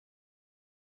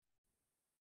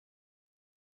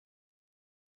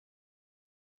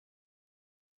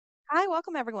Hi,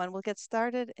 welcome everyone. We'll get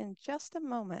started in just a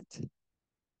moment.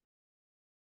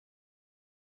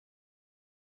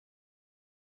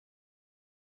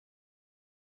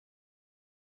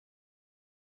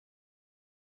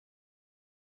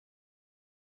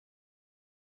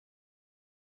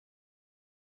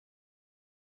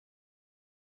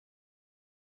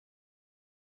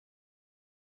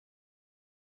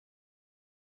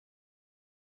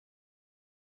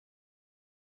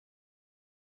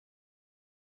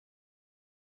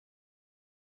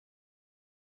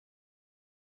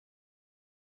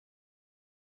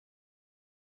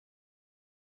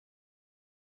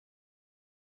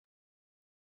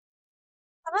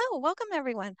 Hello, welcome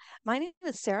everyone. My name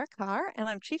is Sarah Carr, and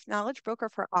I'm Chief Knowledge Broker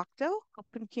for Octo,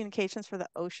 Open Communications for the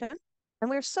Ocean. And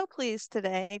we're so pleased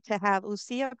today to have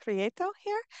Lucía Prieto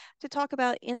here to talk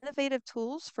about innovative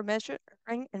tools for measuring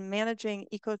and managing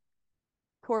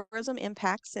ecotourism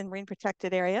impacts in marine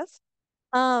protected areas.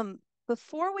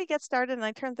 Before we get started and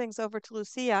I turn things over to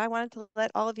Lucia, I wanted to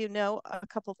let all of you know a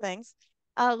couple things.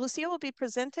 Lucia will be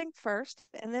presenting first,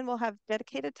 and then we'll have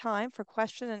dedicated time for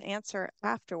question and answer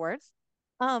afterwards.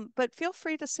 But feel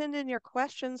free to send in your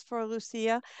questions for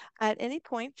Lucia at any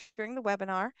point during the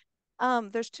webinar.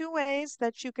 There's two ways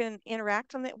that you can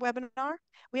interact on the webinar.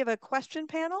 We have a question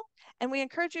panel, and we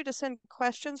encourage you to send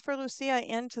questions for Lucia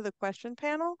into the question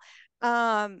panel.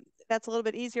 That's a little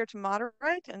bit easier to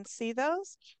moderate and see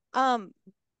those.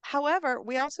 However,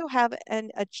 we also have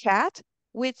a chat,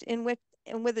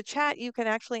 and with the chat, you can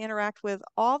actually interact with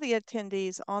all the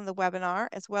attendees on the webinar,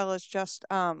 as well as just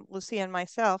Lucia and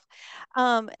myself.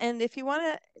 And if you want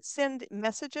to send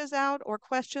messages out or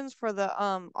questions for the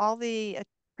all the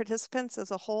participants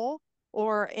as a whole,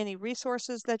 or any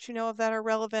resources that you know of that are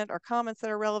relevant, or comments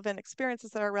that are relevant, experiences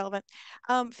that are relevant,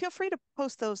 feel free to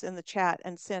post those in the chat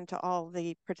and send to all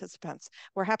the participants.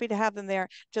 We're happy to have them there.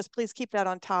 Just please keep that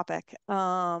on topic.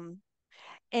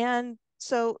 And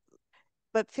so,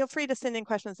 but feel free to send in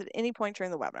questions at any point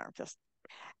during the webinar.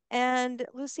 And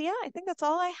Lucia, I think that's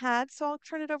all I had, so I'll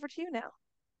turn it over to you now.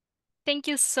 Thank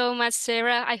you so much,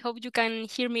 Sarah. I hope you can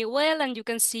hear me well and you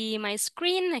can see my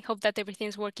screen. I hope that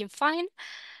everything's working fine.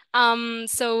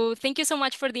 So thank you so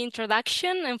much for the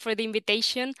introduction and for the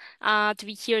invitation to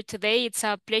be here today. It's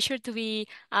a pleasure to be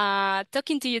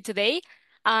talking to you today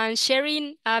and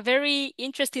sharing a very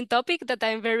interesting topic that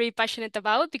I'm very passionate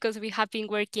about because we have been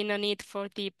working on it for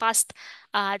the past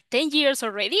 10 years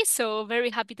already. So very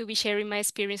happy to be sharing my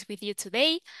experience with you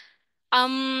today.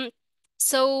 Um,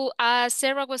 so as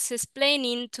Sarah was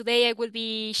explaining, today I will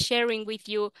be sharing with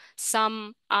you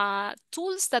some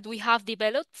tools that we have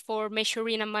developed for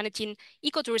measuring and managing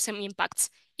ecotourism impacts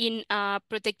in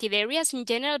protected areas in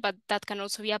general, but that can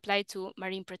also be applied to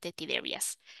marine protected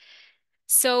areas.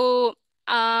 So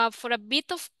for a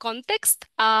bit of context,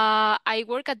 I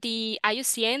work at the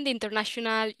IUCN, the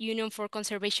International Union for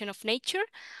Conservation of Nature.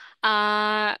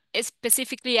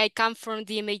 Specifically, I come from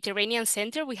the Mediterranean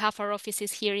Center. We have our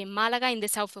offices here in Malaga, in the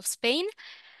south of Spain.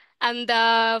 And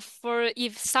for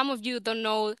if some of you don't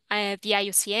know the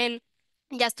IUCN,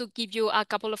 just to give you a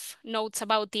couple of notes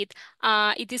about it,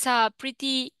 it is a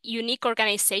pretty unique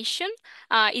organization.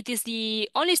 It is the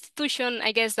only institution,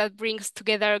 I guess, that brings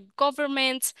together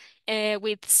governments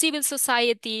with civil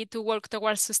society to work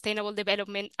towards sustainable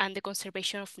development and the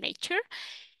conservation of nature.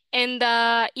 And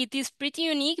it is pretty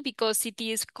unique because it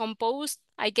is composed,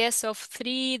 I guess, of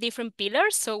three different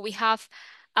pillars. So we have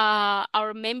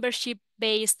our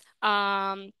membership-based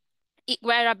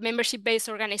we're a membership-based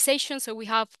organization, so we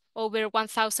have over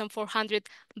 1,400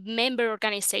 member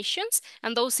organizations,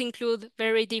 and those include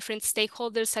very different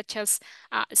stakeholders such as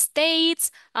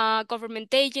states,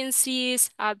 government agencies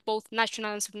at both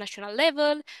national and subnational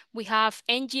level. We have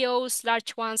NGOs,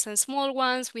 large ones and small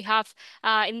ones. We have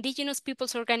indigenous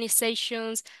peoples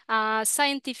organizations,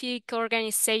 scientific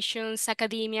organizations,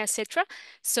 academia, etc.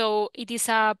 So it is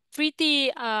a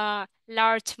pretty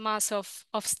large mass of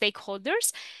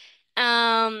stakeholders.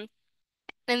 Um,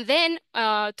 and then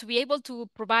to be able to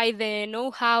provide the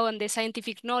know-how and the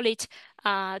scientific knowledge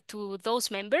to those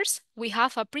members, we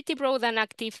have a pretty broad and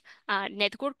active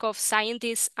network of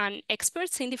scientists and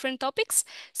experts in different topics.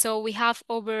 So we have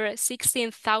over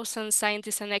 16,000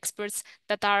 scientists and experts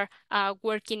that are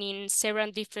working in several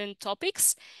different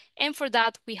topics. And for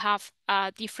that, we have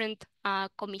different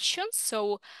commissions.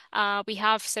 So we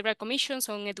have several commissions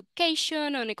on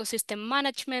education, on ecosystem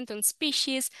management, on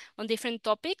species, on different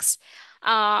topics.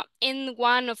 And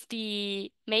one of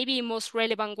the maybe most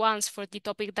relevant ones for the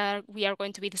topic that we are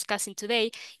going to be discussing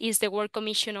today is the World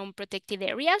Commission on Protected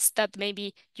Areas that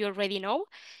maybe you already know.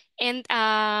 And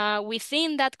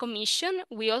within that commission,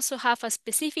 we also have a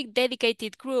specific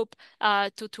dedicated group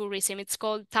to tourism. It's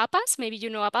called TAPAS. Maybe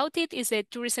you know about it. It's a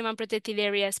Tourism and Protected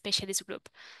Area Specialist Group.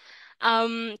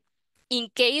 Um, in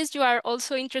case you are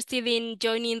also interested in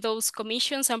joining those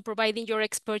commissions and providing your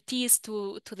expertise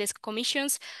to these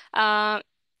commissions,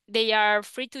 they are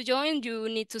free to join. You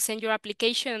need to send your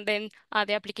application, then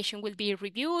the application will be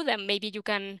reviewed, and maybe you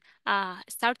can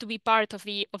start to be part of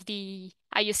the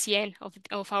IUCN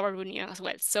of our union as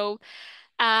well. So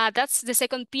that's the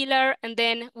second pillar. And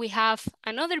then we have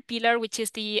another pillar, which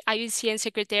is the IUCN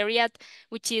Secretariat,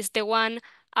 which is the one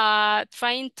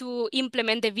trying to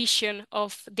implement the vision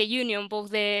of the union,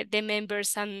 both the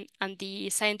members and the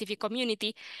scientific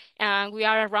community. We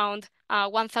are around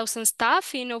 1,000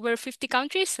 staff in over 50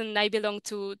 countries, and I belong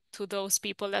to those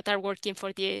people that are working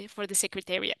for the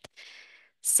Secretariat.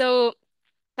 So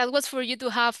that was for you to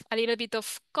have a little bit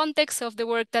of context of the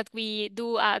work that we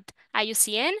do at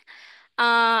IUCN.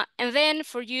 And then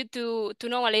for you to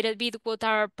know a little bit what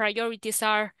our priorities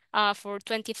are for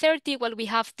 2030, well, we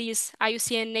have this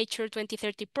IUCN Nature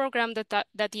 2030 program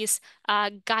that is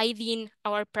guiding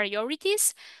our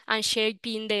priorities and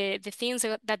shaping the things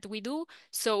that we do.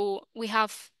 So we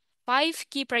have 5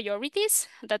 key priorities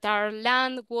that are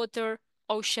land, water,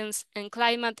 oceans, and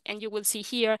climate. And you will see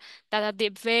here that at the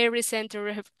very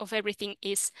center of everything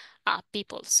is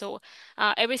people. So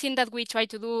everything that we try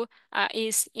to do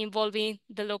is involving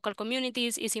the local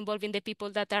communities, is involving the people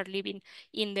that are living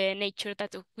in the nature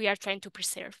that we are trying to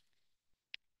preserve.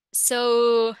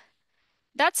 So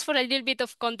that's for a little bit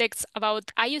of context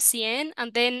about IUCN,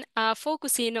 and then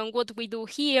focusing on what we do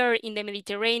here in the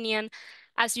Mediterranean.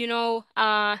 As you know,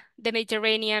 the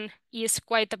Mediterranean is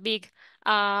quite a big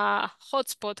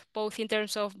hotspot, both in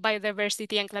terms of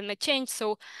biodiversity and climate change.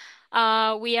 So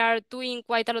we are doing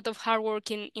quite a lot of hard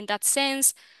work in that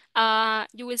sense.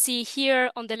 You will see here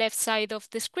on the left side of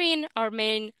the screen our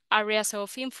main areas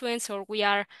of influence, or we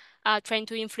are trying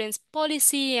to influence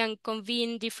policy and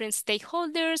convene different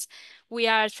stakeholders. We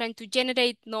are trying to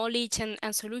generate knowledge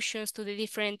and solutions to the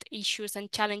different issues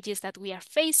and challenges that we are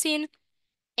facing.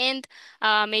 And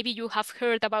maybe you have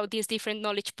heard about these different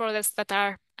knowledge products that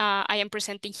are I am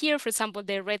presenting here. For example,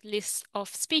 the red list of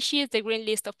species, the green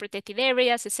list of protected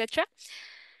areas, etc.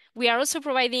 We are also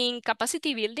providing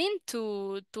capacity building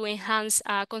to enhance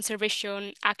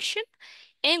conservation action.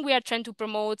 And we are trying to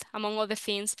promote, among other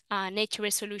things,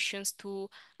 nature solutions to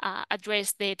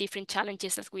address the different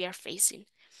challenges that we are facing.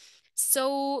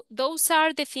 So those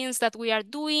are the things that we are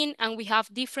doing, and we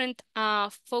have different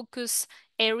focus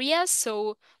areas.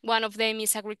 So one of them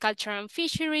is agriculture and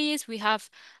fisheries. We have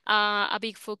a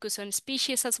big focus on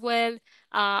species as well.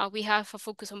 We have a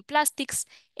focus on plastics.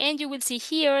 And you will see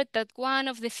here that one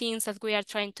of the things that we are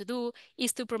trying to do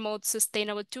is to promote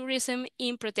sustainable tourism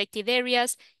in protected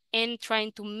areas and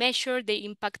trying to measure the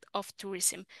impact of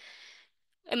tourism.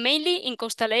 Mainly in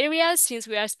coastal areas, since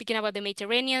we are speaking about the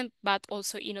Mediterranean, but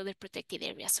also in other protected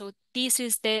areas. So this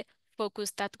is the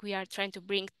focus that we are trying to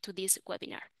bring to this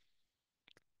webinar.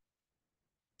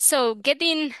 So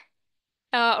getting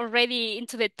already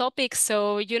into the topic,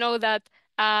 so you know that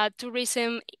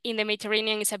tourism in the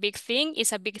Mediterranean is a big thing.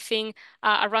 It's a big thing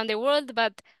around the world,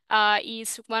 but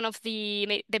is one of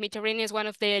the Mediterranean is one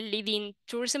of the leading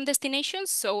tourism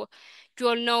destinations. So you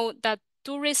all know that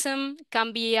tourism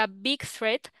can be a big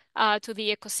threat to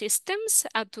the ecosystems,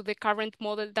 to the current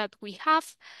model that we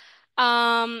have.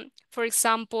 For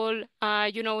example,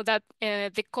 you know that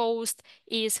the coast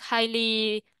is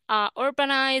highly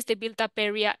urbanized, the built-up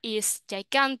area is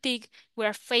gigantic. We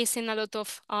are facing a lot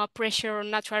of pressure on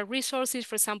natural resources,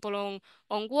 for example,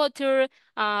 on water.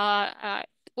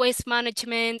 Waste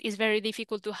management is very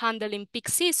difficult to handle in peak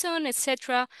season,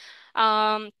 etc.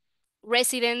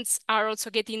 Residents are also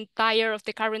getting tired of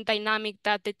the current dynamic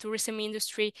that the tourism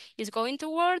industry is going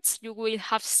towards. You will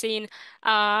have seen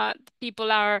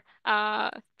people are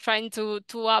trying to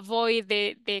avoid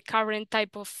the current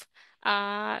type of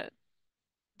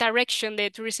direction the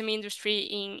tourism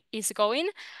industry is going.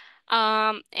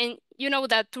 And you know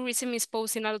that tourism is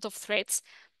posing a lot of threats,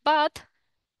 but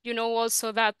you know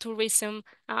also that tourism,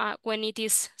 when it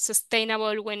is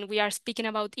sustainable, when we are speaking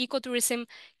about ecotourism,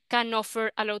 can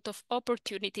offer a lot of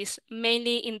opportunities,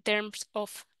 mainly in terms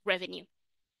of revenue.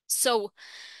 So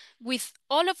with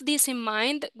all of this in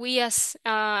mind, we as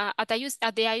at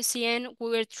the IUCN, we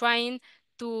were trying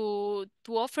to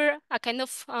offer a kind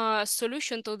of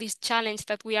solution to this challenge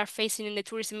that we are facing in the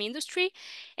tourism industry,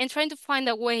 and trying to find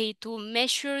a way to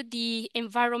measure the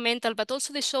environmental but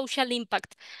also the social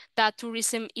impact that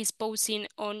tourism is posing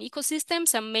on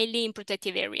ecosystems and mainly in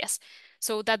protected areas.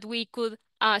 so that we could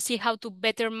see how to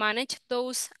better manage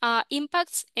those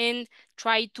impacts and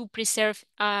try to preserve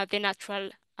the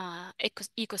natural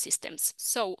ecosystems.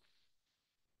 So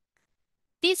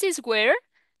this is where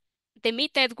the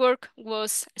MIT network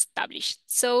was established.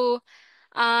 So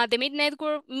the MIT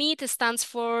network, MIT stands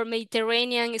for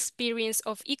Mediterranean Experience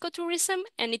of Ecotourism,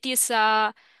 and it is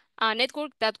a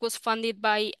network that was funded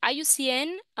by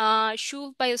IUCN,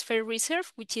 Shul Biosphere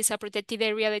Reserve, which is a protected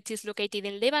area that is located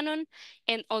in Lebanon,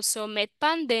 and also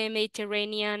MedPan, the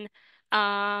Mediterranean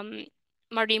um,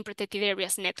 Marine Protected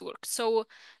Areas Network. So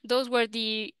those were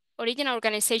the original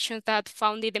organizations that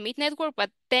founded the MIT network, but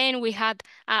then we had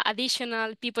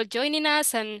additional people joining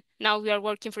us, and now we are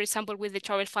working, for example, with the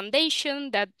Travel Foundation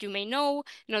that you may know,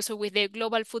 and also with the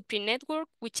Global Footprint Network,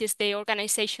 which is the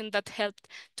organization that helped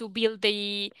to build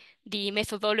the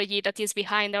methodology that is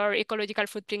behind our ecological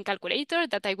footprint calculator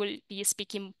that I will be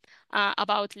speaking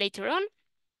about later on.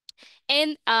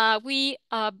 And we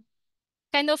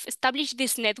kind of established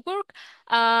this network,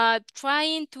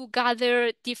 trying to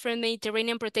gather different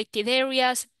Mediterranean protected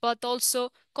areas, but also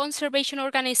conservation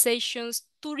organizations,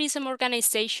 tourism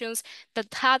organizations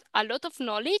that had a lot of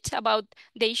knowledge about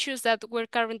the issues that were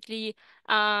currently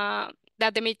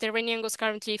that the Mediterranean was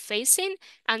currently facing,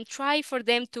 and try for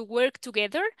them to work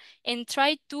together and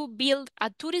try to build a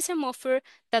tourism offer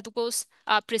that was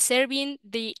preserving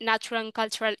the natural and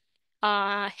cultural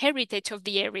heritage of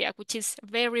the area, which is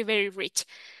very, very rich.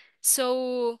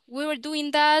 So we were doing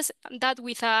that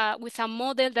with a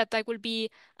model that I will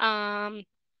be um,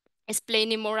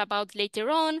 explaining more about later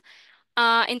on,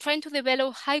 and trying to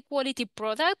develop high quality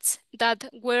products that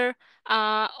were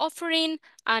offering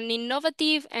an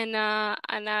innovative and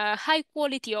a high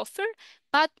quality offer,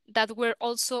 but that were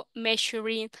also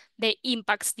measuring the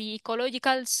impacts, the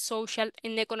ecological, social,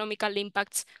 and economical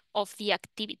impacts of the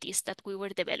activities that we were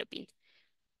developing.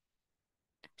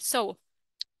 So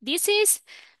this is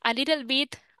a little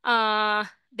bit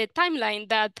the timeline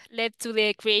that led to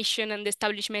the creation and the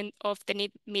establishment of the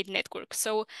MID network.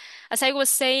 So as I was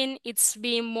saying, it's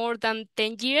been more than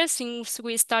 10 years since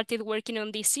we started working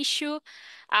on this issue.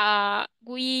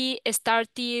 We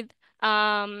started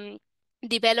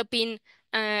developing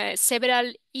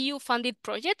several EU-funded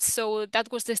projects. So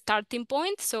that was the starting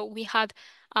point. So we had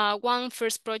one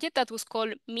first project that was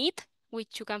called MID,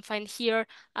 which you can find here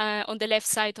on the left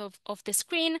side of the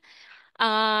screen.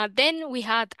 Then we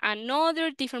had another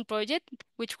different project,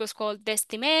 which was called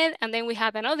DestiMed, and then we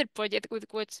had another project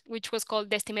which was called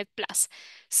DestiMed Plus.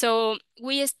 So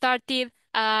we started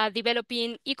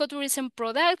developing ecotourism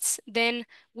products. Then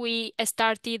we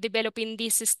started developing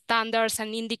these standards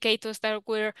and indicators that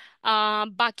were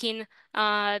backing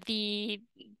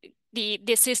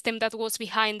the system that was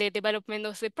behind the development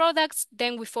of the products.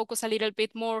 Then we focus a little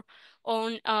bit more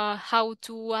on how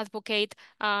to advocate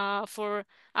for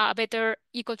better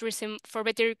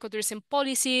ecotourism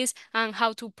policies, and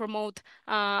how to promote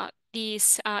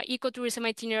these ecotourism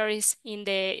itineraries in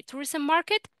the tourism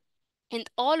market. And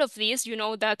all of this, you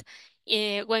know that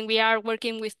when we are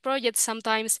working with projects,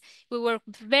 sometimes we work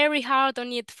very hard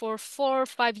on it for 4 or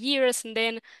 5 years, and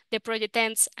then the project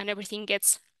ends and everything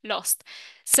gets lost.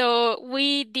 So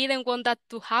we didn't want that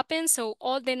to happen. So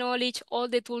all the knowledge, all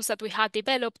the tools that we had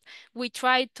developed, we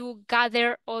tried to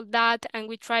gather all that, and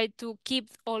we tried to keep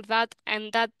all that.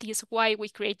 And that is why we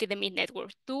created the MID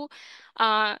network, to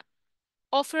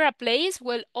offer a place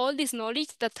where all this knowledge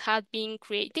that had been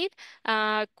created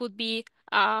could be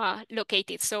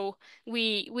located. So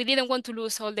we didn't want to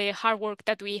lose all the hard work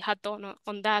that we had done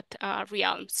on that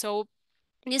realm. So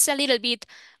this is a little bit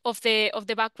of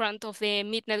the background of the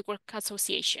MID Network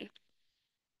Association.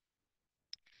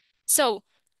 So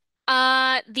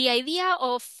the idea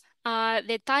of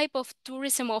the type of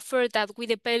tourism offer that we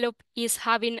develop is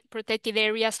having protected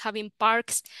areas, having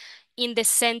parks in the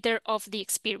center of the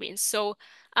experience. So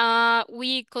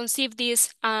we conceive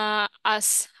this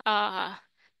as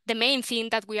the main thing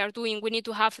that we are doing. We need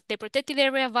to have the protected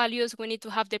area values. We need to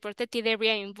have the protected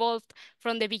area involved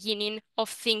from the beginning of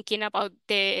thinking about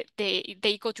the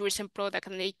ecotourism product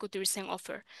and the ecotourism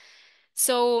offer.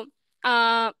 So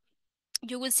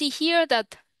you will see here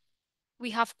that we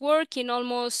have worked in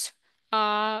almost,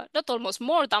 not almost,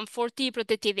 more than 40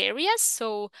 protected areas.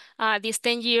 So these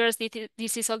 10 years,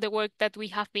 this is all the work that we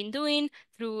have been doing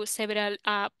through several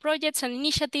projects and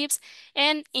initiatives.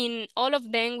 And in all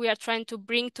of them, we are trying to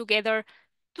bring together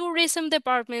tourism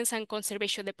departments and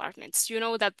conservation departments. You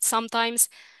know that sometimes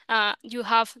you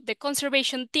have the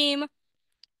conservation team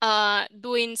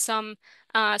doing some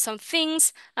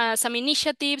things, some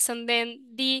initiatives, and then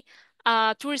the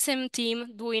tourism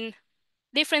team doing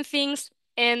different things,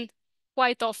 and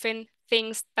quite often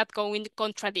things that go in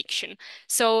contradiction.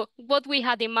 So what we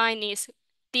had in mind is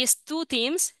these two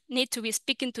teams need to be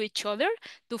speaking to each other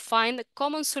to find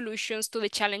common solutions to the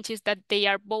challenges that they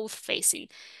are both facing.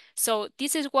 So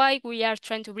this is why we are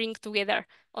trying to bring together,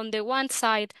 on the one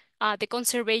side, the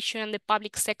conservation and the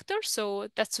public sector. So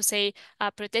that's to say,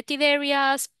 protected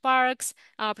areas, parks,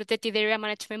 protected area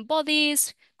management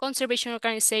bodies, conservation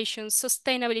organizations,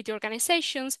 sustainability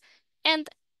organizations, and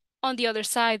on the other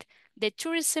side, the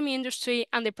tourism industry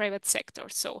and the private sector.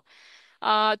 So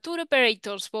tour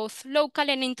operators, both local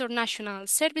and international,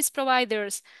 service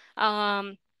providers,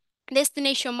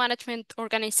 destination management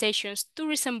organizations,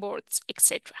 tourism boards,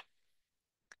 etc.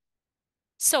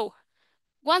 So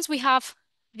once we have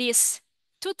these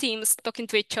two teams talking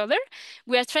to each other,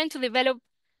 we are trying to develop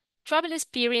travel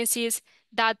experiences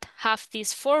that have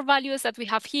these four values that we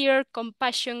have here: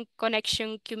 compassion,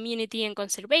 connection, community, and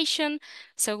conservation.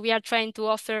 So we are trying to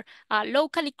offer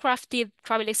locally crafted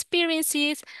travel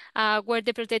experiences where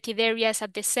the protected areas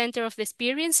at the center of the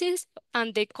experiences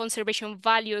and the conservation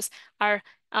values are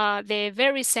the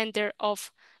very center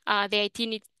of the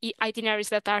itineraries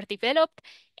that are developed.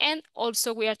 And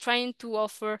also we are trying to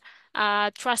offer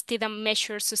trusted and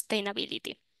measured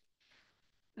sustainability.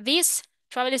 These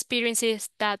travel experiences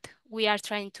that we are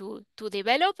trying to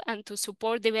develop and to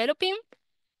support developing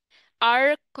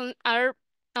are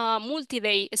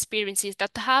multi-day experiences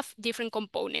that have different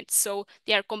components. So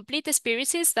they are complete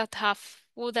experiences that have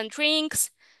food and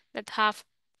drinks, that have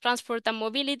transport and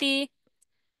mobility,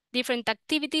 different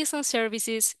activities and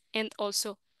services, and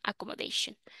also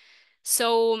accommodation.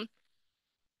 So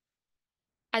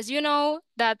as you know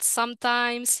that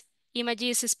sometimes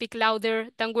images speak louder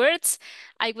than words,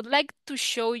 I would like to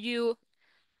show you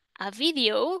a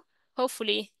video.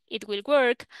 Hopefully it will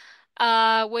work,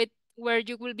 with where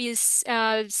you will be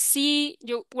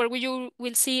where you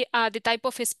will see the type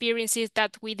of experiences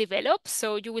that we develop.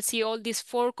 So you will see all these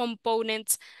four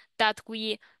components that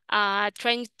we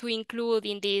trying to include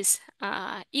in these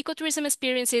ecotourism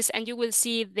experiences, and you will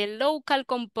see the local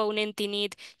component in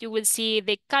it. You will see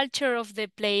the culture of the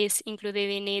place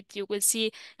included in it. You will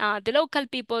see the local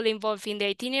people involved in the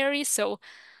itinerary. So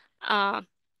uh,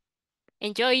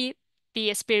 enjoy the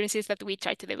experiences that we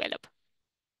try to develop.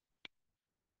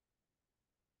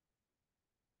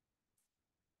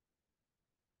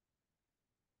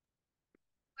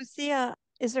 Lucia,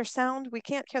 is there sound? We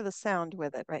can't hear the sound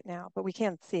with it right now, but we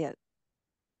can see it.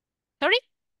 Sorry?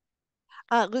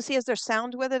 Lucia, is there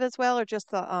sound with it as well, or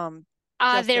just the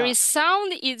There is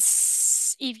sound.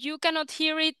 It's if you cannot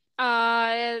hear it,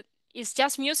 it's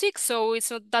just music, so it's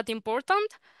not that important.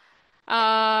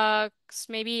 'Cause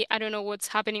maybe I don't know what's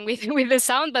happening with with the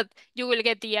sound, but you will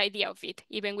get the idea of it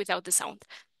even without the sound.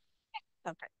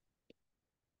 Okay.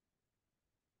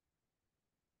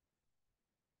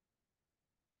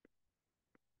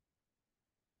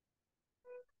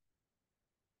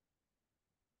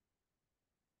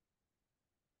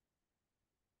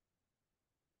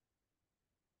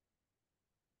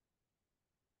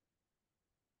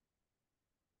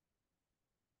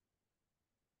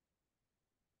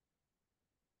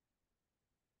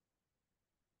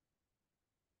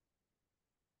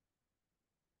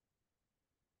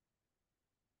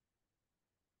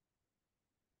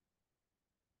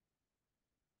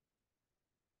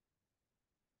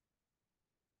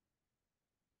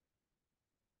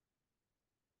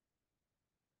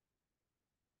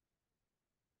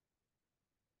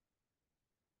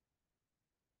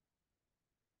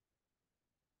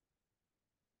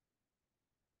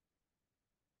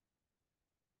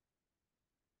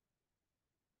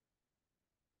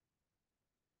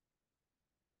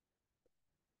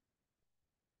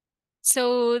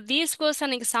 So this was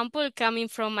an example coming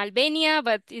from Albania,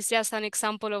 but it's just an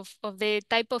example of the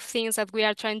type of things that we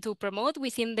are trying to promote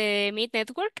within the Meet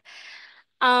network.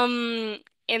 Um,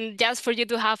 and just for you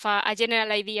to have a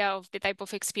general idea of the type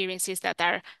of experiences that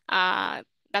are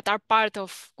part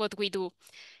of what we do.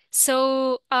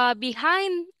 So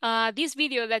behind this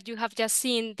video that you have just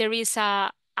seen, there is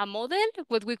a model,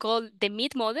 what we call the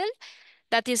Meet model,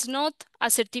 that is not a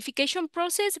certification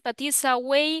process, but is a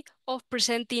way of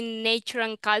presenting nature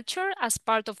and culture as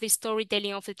part of the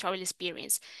storytelling of the travel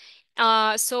experience.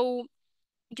 So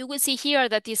you will see here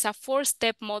that is a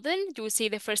four-step model. You will see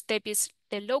the first step is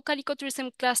the local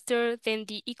ecotourism cluster, then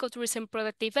the ecotourism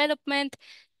product development,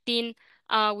 then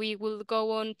we will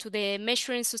go on to the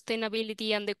measuring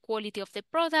sustainability and the quality of the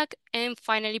product, and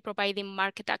finally providing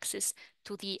market access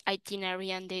to the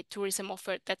itinerary and the tourism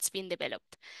offer that's been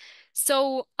developed.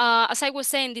 So as I was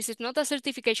saying, this is not a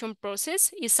certification process.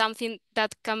 It's something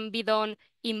that can be done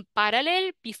in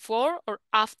parallel before or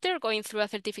after going through a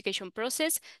certification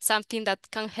process, something that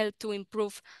can help to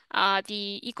improve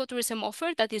the ecotourism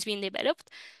offer that is being developed.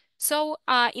 So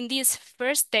in this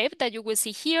first step that you will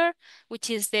see here, which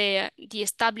is the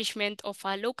establishment of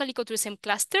a local ecotourism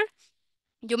cluster,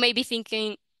 you may be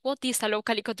thinking, what is a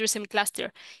local ecotourism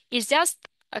cluster? It's just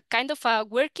a kind of a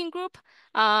working group.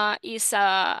 Is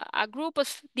a group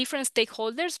of different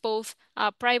stakeholders, both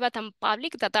private and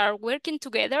public, that are working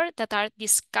together, that are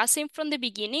discussing from the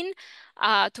beginning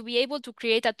to be able to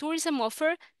create a tourism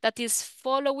offer that is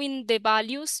following the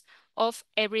values of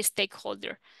every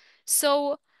stakeholder.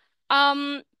 So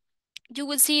you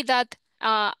will see that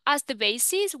as the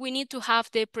basis, we need to have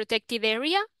the protected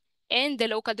area and the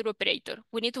local tour operator.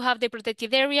 We need to have the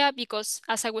protected area because,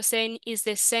 as I was saying, is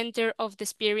the center of the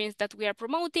experience that we are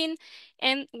promoting.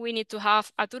 And we need to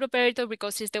have a tour operator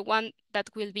because it's the one that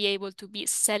will be able to be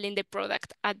selling the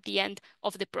product at the end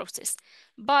of the process.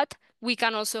 But we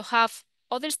can also have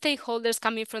other stakeholders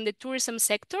coming from the tourism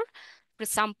sector, for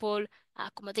example,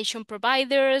 accommodation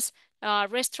providers,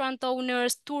 restaurant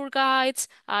owners, tour guides,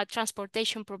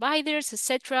 transportation providers,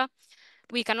 etc.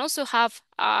 We can also have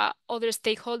other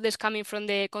stakeholders coming from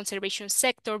the conservation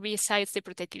sector besides the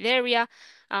protected area,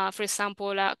 for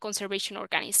example, a conservation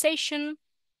organization.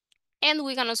 And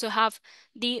we can also have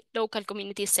the local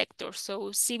community sector,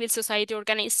 so civil society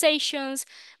organizations,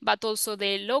 but also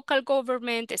the local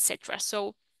government, etc.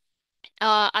 So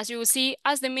as you will see,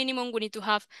 as the minimum, we need to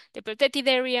have the protected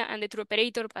area and the tour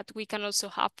operator, but we can also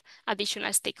have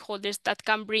additional stakeholders that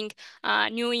can bring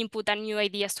new input and new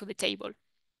ideas to the table.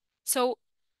 So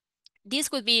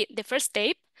this would be the first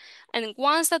step. And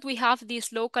once that we have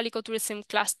this local ecotourism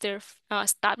cluster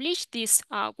established, this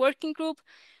working group,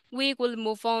 we will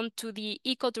move on to the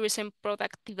ecotourism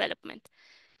product development.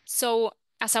 So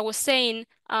as I was saying,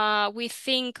 we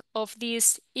think of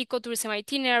these ecotourism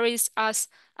itineraries as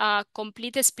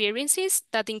complete experiences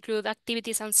that include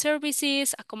activities and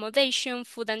services, accommodation,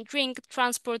 food and drink,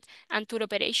 transport, and tour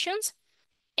operations.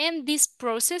 And this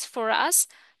process for us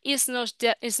is not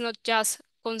just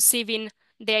conceiving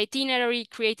the itinerary,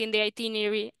 creating the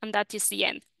itinerary, and that is the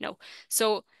end. No.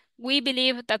 So we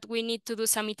believe that we need to do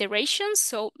some iterations.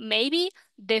 So maybe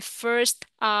the first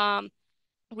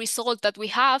result that we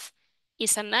have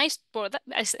is a nice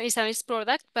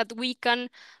product, but we can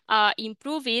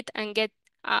improve it and get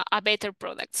a better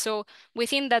product. So we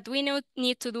think that we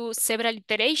need to do several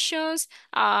iterations,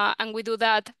 and we do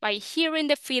that by hearing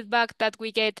the feedback that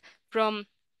we get from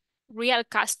real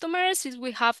customers if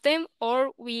we have them,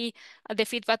 or the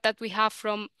feedback that we have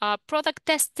from product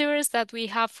testers, that we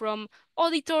have from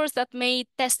auditors that may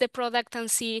test the product and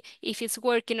see if it's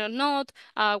working or not,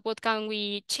 what can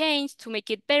we change to make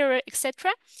it better,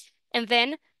 etc. And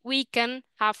then we can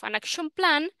have an action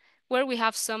plan where we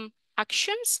have some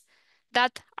actions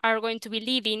that are going to be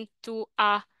leading to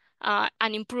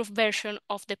an improved version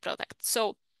of the product.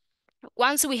 So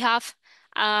once we have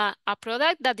a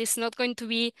product that is not going to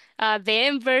be the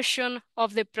end version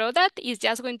of the product, is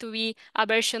just going to be a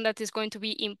version that is going to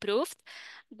be improved,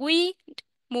 we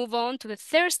move on to the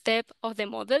third step of the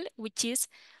model, which is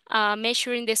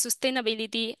measuring the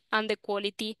sustainability and the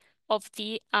quality of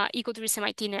the ecotourism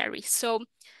itinerary. So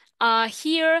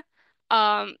here,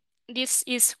 this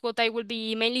is what I will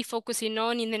be mainly focusing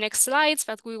on in the next slides,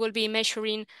 but we will be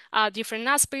measuring different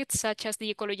aspects such as the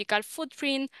ecological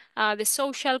footprint, the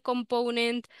social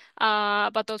component,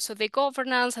 but also the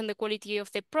governance and the quality of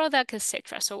the product,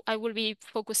 etc. So I will be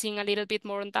focusing a little bit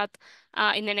more on that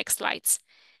in the next slides.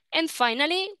 And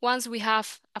finally, once we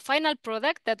have a final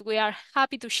product that we are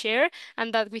happy to share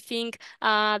and that we think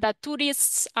that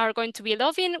tourists are going to be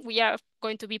loving, we are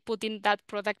going to be putting that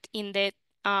product in the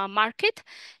market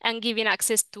and giving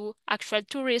access to actual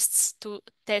tourists to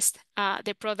test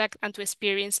the product and to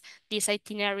experience this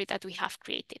itinerary that we have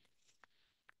created.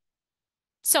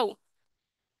 So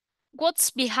what's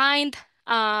behind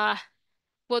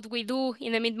what we do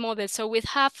in the MID model? So we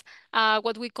have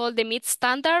what we call the MID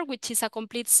standard, which is a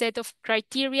complete set of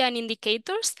criteria and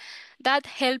indicators that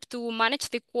help to manage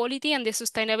the quality and the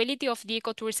sustainability of the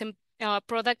ecotourism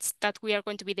products that we are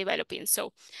going to be developing.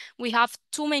 So we have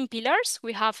two main pillars.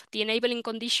 We have the enabling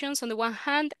conditions on the one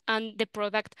hand and the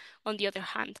product on the other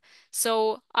hand.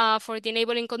 So for the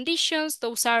enabling conditions,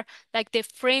 those are like the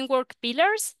framework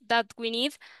pillars that we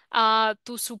need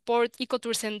to support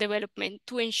ecotourism development,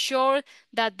 to ensure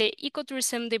that the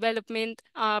ecotourism development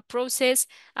process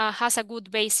has a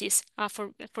good basis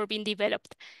for being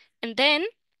developed. And then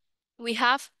we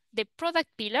have the product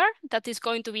pillar that is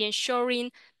going to be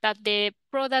ensuring that the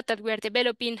product that we are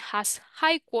developing has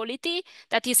high quality,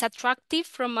 that is attractive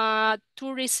from a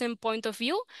tourism point of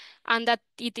view, and that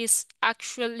it is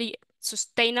actually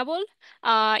sustainable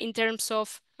in terms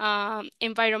of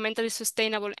environmentally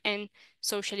sustainable and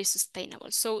socially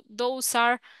sustainable. So those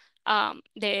are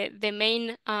the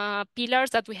main pillars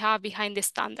that we have behind the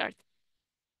standard.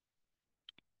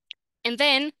 And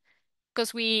then,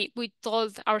 because we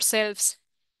told ourselves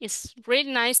it's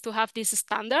really nice to have this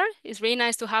standard, it's really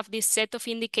nice to have this set of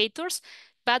indicators,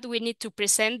 but we need to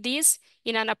present this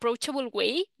in an approachable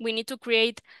way. We need to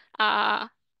create an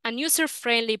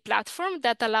user-friendly platform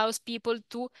that allows people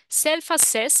to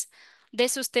self-assess the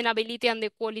sustainability and the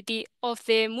quality of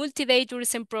the multi-day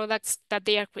tourism products that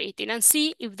they are creating and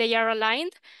see if they are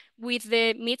aligned with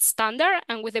the MIT standard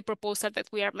and with the proposal that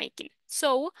we are making.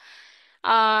 So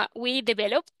we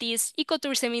developed this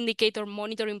Ecotourism Indicator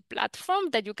Monitoring Platform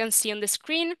that you can see on the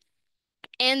screen.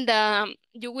 And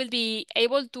you will be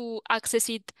able to access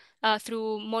it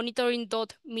through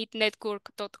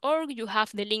monitoring.midnetwork.org. You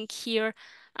have the link here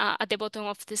at the bottom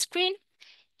of the screen.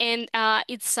 And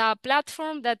it's a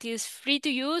platform that is free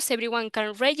to use. Everyone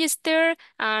can register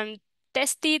and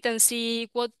test it and see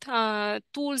what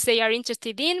tools they are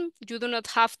interested in. You do not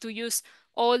have to use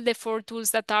all the 4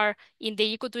 tools that are in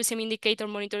the Ecotourism Indicator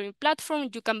Monitoring Platform.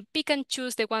 You can pick and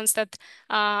choose the ones that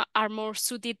are more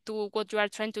suited to what you are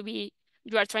trying to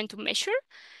measure.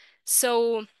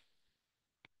 So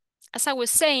as I was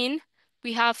saying,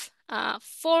 we have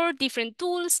 4 different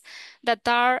tools that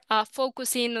are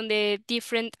focusing on the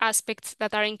different aspects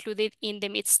that are included in the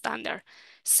MIT standard.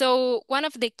 So one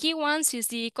of the key ones is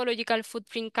the ecological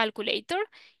footprint calculator.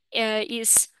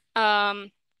 Is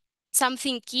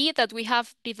something key that we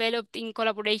have developed in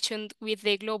collaboration with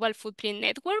the Global Footprint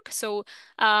Network. So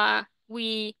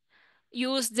we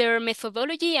used their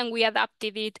methodology and we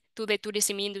adapted it to the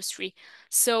tourism industry.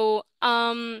 So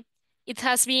it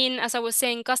has been, as I was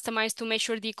saying, customized to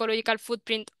measure the ecological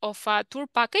footprint of a tour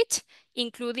package,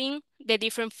 including the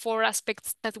different 4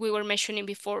 aspects that we were mentioning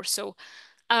before. So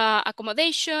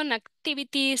accommodation,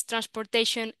 activities,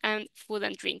 transportation, and food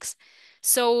and drinks.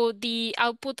 So the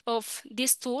output of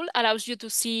this tool allows you to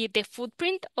see the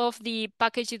footprint of the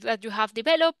package that you have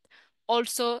developed,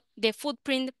 also the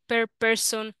footprint per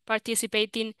person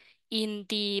participating in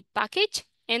the package,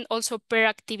 and also per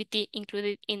activity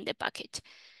included in the package.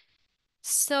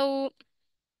 So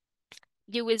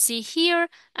you will see here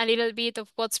a little bit of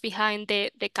what's behind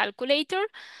the calculator.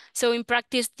 So in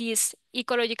practice, this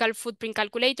ecological footprint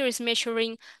calculator is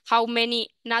measuring how many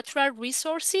natural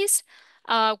resources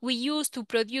we use to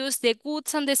produce the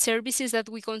goods and the services that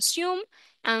we consume,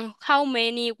 and how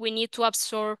many we need to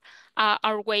absorb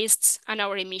our wastes and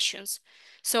our emissions.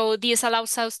 So this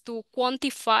allows us to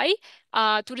quantify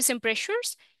tourism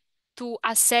pressures, to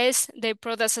assess the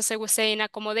products, as I was saying,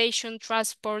 accommodation,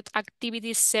 transport,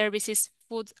 activities, services,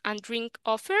 food and drink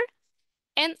offer,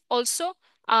 and also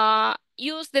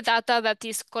use the data that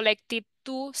is collected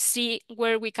to see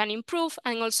where we can improve,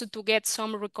 and also to get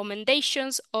some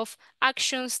recommendations of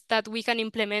actions that we can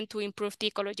implement to improve the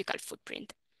ecological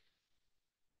footprint.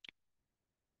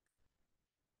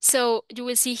 So you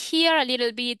will see here a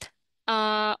little bit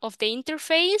of the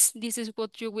interface. This is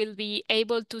what you will be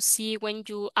able to see when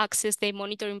you access the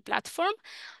monitoring platform.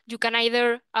 You can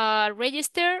either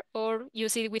register or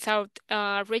use it without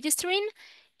registering.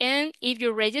 And if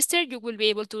you register, you will be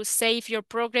able to save your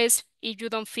progress. If you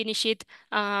don't finish it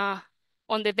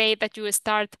on the day that you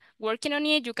start working on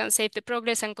it, you can save the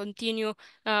progress and continue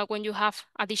when you have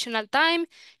additional time.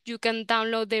 You can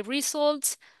download the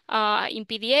results in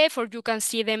PDF, or you can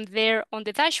see them there on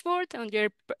the dashboard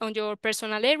on your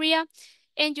personal area,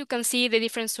 and you can see the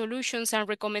different solutions and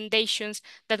recommendations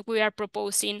that we are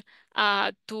proposing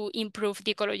to improve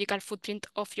the ecological footprint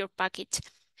of your package.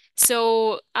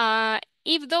 So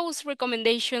if those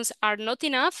recommendations are not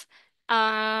enough,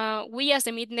 we as the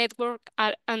MIT network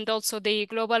and also the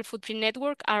Global Footprint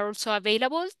Network are also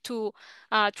available to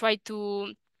try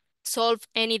to solve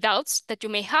any doubts that you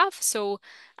may have. So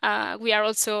we are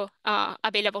also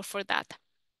available for that.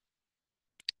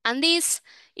 And this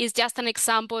is just an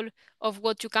example of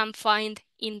what you can find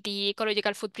in the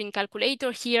ecological footprint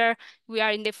calculator. Here we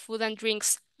are in the food and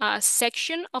drinks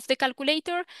section of the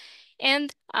calculator,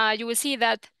 and you will see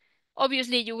that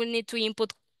obviously you will need to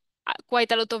input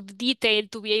quite a lot of detail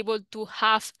to be able to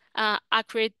have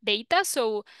accurate data.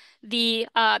 So the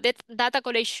data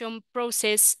collection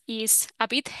process is a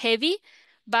bit heavy,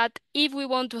 but if we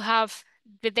want to have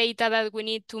the data that we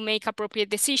need to make appropriate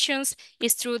decisions,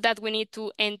 it's true that we need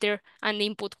to enter and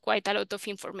input quite a lot of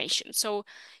information. So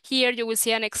here you will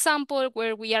see an example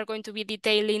where we are going to be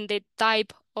detailing the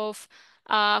type of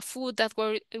food that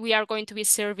we are going to be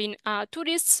serving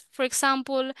tourists, for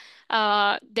example,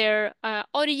 their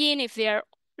origin, if they are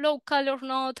local or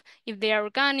not, if they are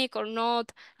organic or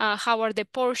not, how are the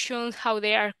portions, how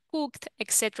they are cooked,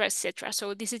 etc., etc.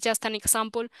 So this is just an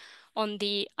example on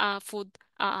the food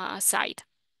side.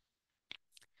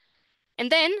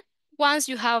 And then once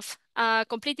you have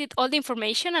completed all the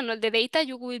information and all the data,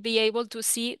 you will be able to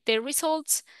see the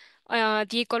results, the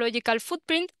ecological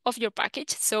footprint of your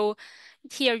package. So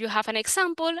here you have an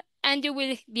example and you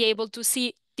will be able to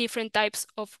see different types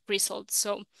of results.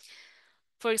 So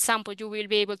for example, you will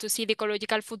be able to see the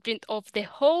ecological footprint of the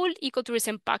whole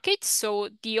ecotourism package. So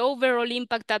the overall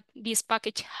impact that this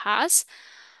package has.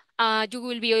 You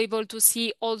will be able to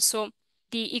see also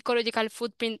the ecological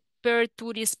footprint per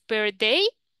tourist per day.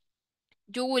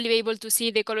 You will be able to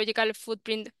see the ecological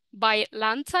footprint by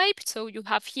land type. So you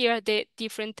have here the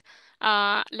different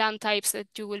land types that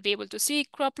you will be able to see: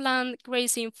 cropland,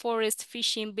 grazing, forest,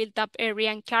 fishing, built-up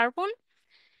area, and carbon.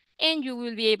 And you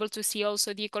will be able to see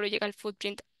also the ecological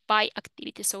footprint by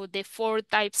activity. So the 4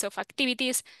 types of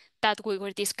activities that we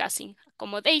were discussing: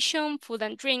 accommodation, food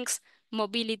and drinks,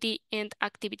 mobility, and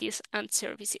activities and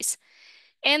services.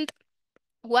 And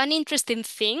one interesting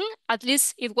thing, at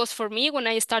least it was for me when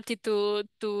I started to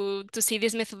see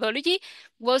this methodology,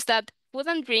 was that food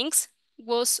and drinks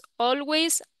was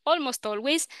always, almost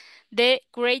always, the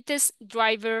greatest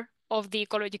driver of the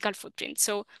ecological footprint.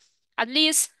 So at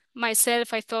least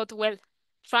myself, I thought, well,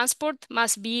 transport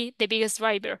must be the biggest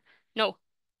driver. No,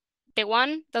 the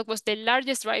one that was the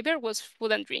largest driver was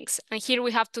food and drinks. And here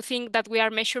we have to think that we are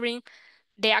measuring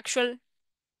the actual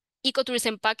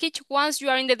ecotourism package once you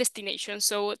are in the destination.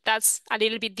 So that's a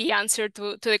little bit the answer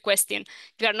to the question.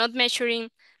 You are not measuring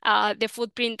the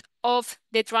footprint of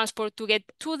the transport to get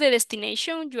to the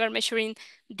destination. You are measuring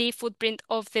the footprint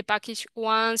of the package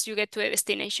once you get to the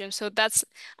destination. So that's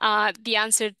the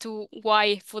answer to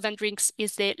why food and drinks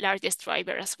is the largest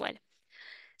driver as well.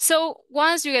 So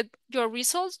once you get your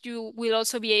results, you will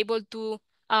also be able to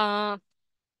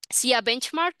see a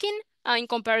benchmarking in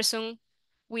comparison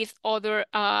with other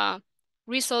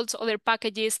results, other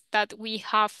packages that we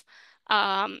have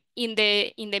in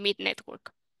the MID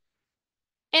network.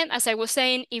 And as I was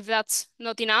saying, if that's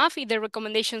not enough, if the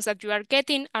recommendations that you are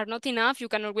getting are not enough, you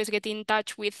can always get in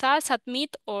touch with us at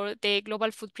MID or the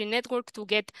Global Footprint Network to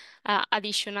get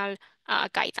additional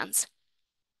guidance.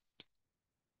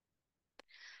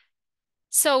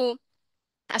 So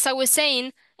as I was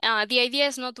saying, the idea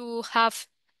is not to have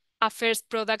a first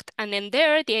product and then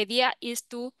there. The idea is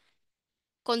to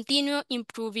continue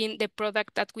improving the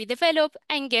product that we develop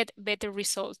and get better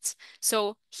results.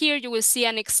 So here you will see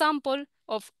an example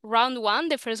of round 1,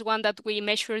 the first one that we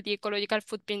measure the ecological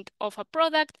footprint of a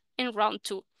product, and round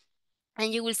 2.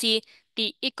 And you will see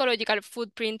the ecological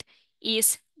footprint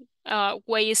is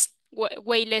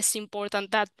way less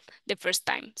important than the first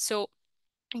time. So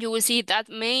you will see that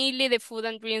mainly the food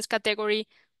and drinks category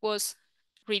was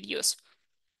reduced.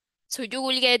 So you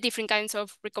will get different kinds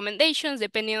of recommendations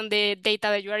depending on the data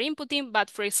that you are inputting. But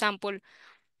for example,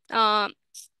 uh,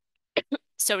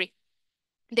 sorry,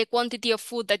 the quantity of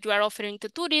food that you are offering to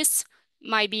tourists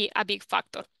might be a big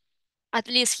factor. At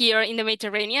least here in the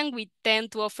Mediterranean, we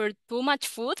tend to offer too much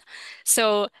food.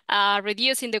 So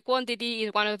reducing the quantity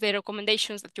is one of the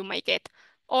recommendations that you might get.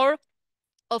 Or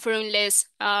offering less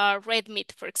red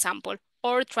meat, for example,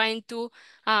 or trying to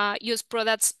use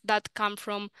products that come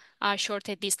from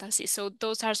shorter distances. So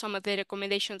those are some of the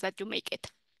recommendations that you may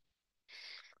get.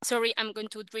 Sorry, I'm going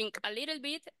to drink a little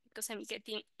bit because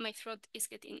my throat is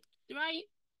getting dry.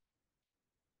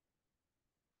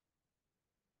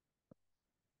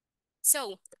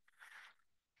 So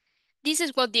this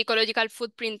is what the ecological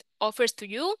footprint offers to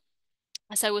you.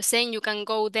 As I was saying, you can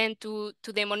go then to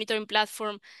the monitoring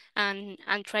platform and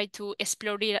try to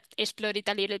explore it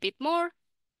a little bit more.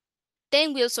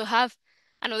 Then we also have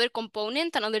another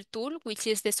component, another tool, which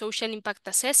is the social impact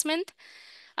assessment.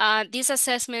 This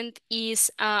assessment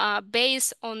is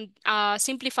based on a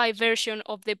simplified version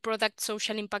of the product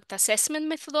social impact assessment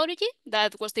methodology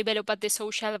that was developed at the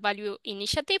Social Value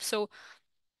Initiative. So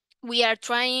we are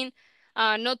trying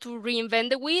not to reinvent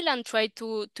the wheel and try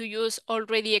to use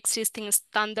already existing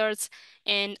standards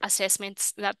and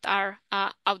assessments that are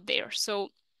out there. So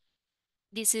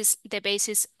this is the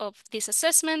basis of this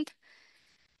assessment.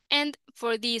 And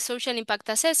for the social impact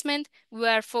assessment, we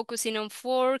are focusing on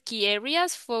 4 key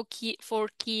areas, four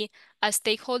key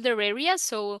stakeholder areas.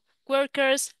 So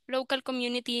workers, local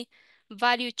community,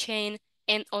 value chain,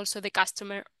 and also the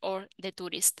customer or the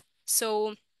tourist.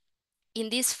 So in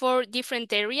these 4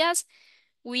 different areas,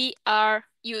 we are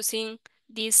using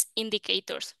these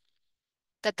indicators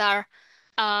that are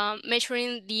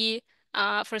measuring the,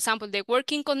 for example, the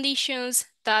working conditions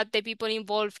that the people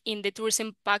involved in the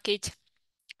tourism package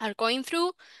are going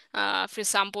through. For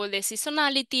example, the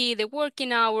seasonality, the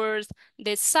working hours,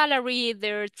 the salary,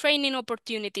 their training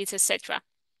opportunities, etc.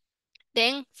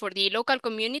 Then for the local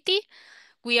community,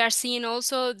 we are seeing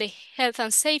also the health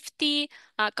and safety,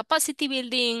 capacity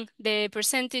building, the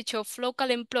percentage of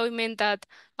local employment that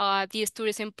this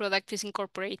tourism product is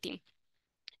incorporating.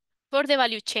 For the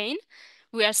value chain,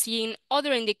 we are seeing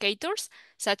other indicators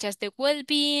such as the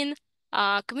well-being,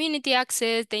 community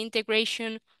access, the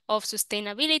integration of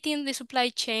sustainability in the supply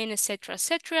chain, etc.,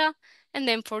 etc. And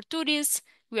then for tourists,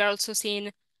 we are also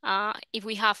seeing if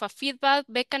we have a feedback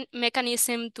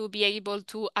mechanism to be able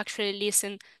to actually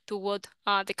listen to what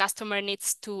the customer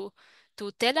needs to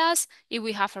tell us, if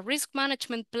we have a risk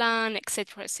management plan,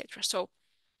 etc., etc. So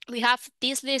we have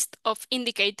this list of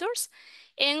indicators,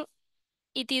 and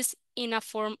it is in a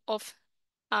form of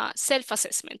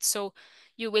self-assessment. So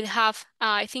you will have,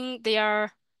 I think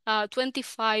there are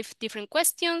 25 different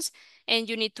questions, and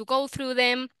you need to go through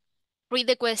them, read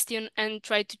the question, and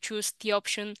try to choose the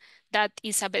option that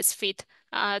is a best fit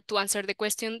to answer the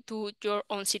question to your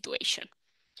own situation.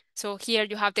 So here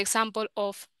you have the example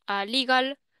of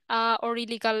legal or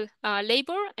illegal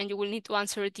labor, and you will need to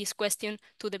answer this question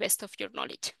to the best of your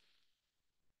knowledge.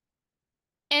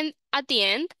 And at the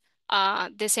end,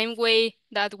 the same way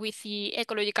that with the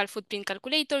ecological footprint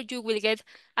calculator, you will get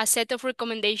a set of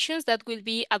recommendations that will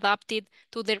be adapted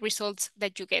to the results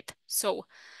that you get. So,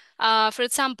 for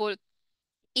example,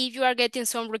 if you are getting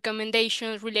some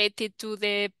recommendations related to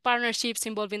the partnerships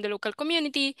involving the local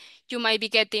community, you might be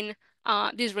getting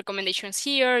these recommendations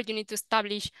here. You need to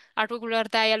establish a regular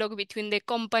dialogue between the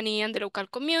company and the local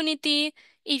community.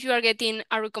 If you are getting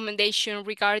a recommendation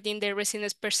regarding the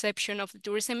residents' perception of the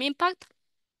tourism impact,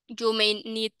 you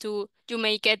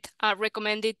may get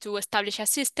recommended to establish a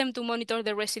system to monitor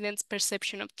the residents'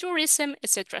 perception of tourism,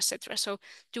 etc., etc. So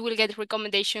you will get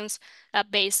recommendations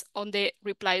based on the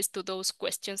replies to those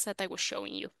questions that I was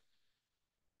showing you.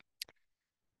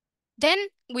 Then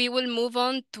we will move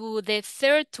on to the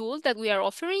third tool that we are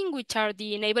offering, which are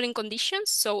the enabling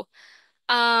conditions. So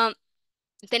the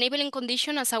enabling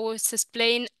conditions, as I was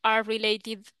explaining, are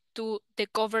related to the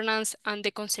governance and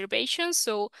the conservation.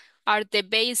 So are the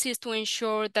basis to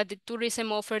ensure that the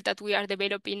tourism offer that we are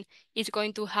developing is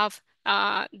going to have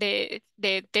the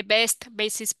best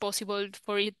basis possible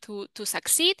for it to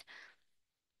succeed.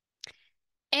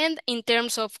 And in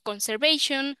terms of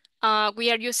conservation,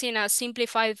 we are using a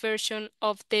simplified version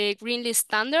of the Green List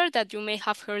standard that you may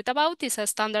have heard about. It's a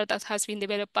standard that has been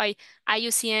developed by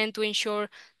IUCN to ensure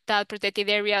that protected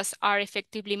areas are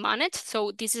effectively managed.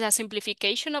 So this is a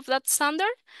simplification of that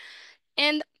standard.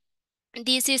 And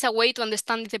this is a way to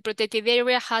understand if the protected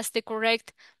area has the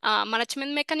correct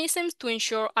management mechanisms to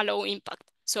ensure a low impact.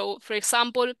 So for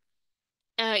example,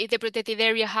 if the protected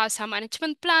area has a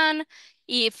management plan,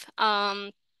 if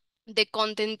the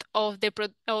content of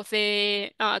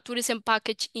the tourism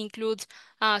package includes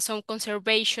some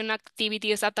conservation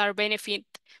activities that are benefiting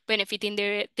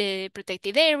the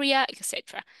protected area,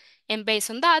 etc. And based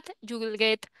on that, you will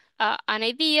get an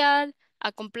ideal,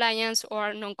 a compliance,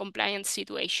 or non-compliance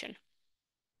situation.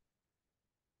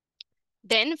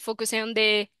 Then focusing on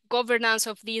the governance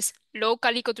of these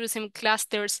local ecotourism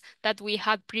clusters that we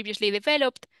had previously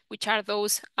developed, which are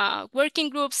those working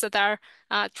groups that are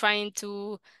trying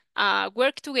to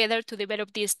work together to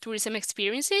develop these tourism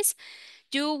experiences.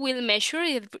 You will measure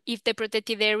if the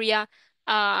protected area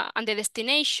and the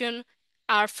destination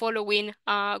are following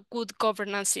good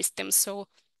governance systems. So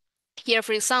here,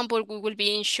 for example, we will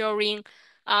be ensuring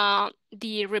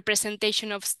the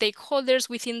representation of stakeholders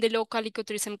within the local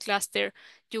ecotourism cluster.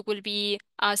 You will be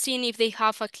seeing if they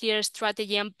have a clear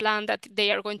strategy and plan that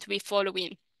they are going to be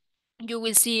following. You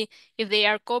will see if they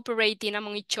are cooperating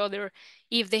among each other,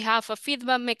 if they have a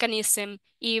feedback mechanism,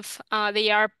 if they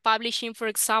are publishing, for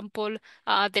example,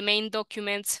 the main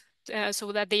documents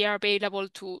so that they are available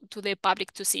to the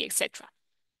public to see, etc.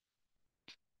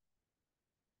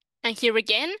 And here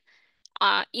again,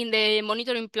 in the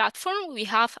monitoring platform, we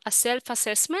have a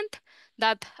self-assessment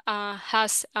that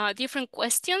has different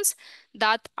questions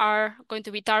that are going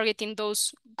to be targeting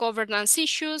those governance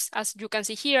issues, as you can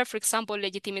see here, for example,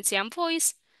 legitimacy and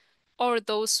voice, or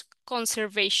those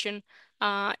conservation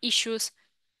issues.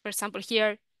 For example,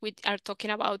 here we are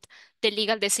talking about the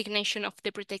legal designation of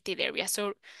the protected area.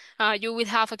 So you will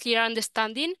have a clear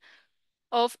understanding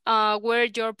of where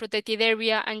your protected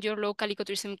area and your local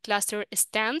ecotourism cluster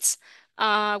stands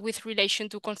with relation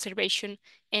to conservation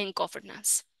and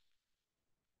governance.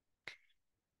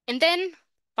 And then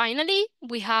finally,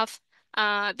 we have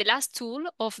the last tool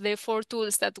of the 4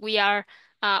 tools that we are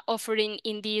offering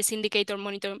in this indicator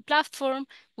monitoring platform,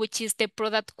 which is the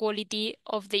product quality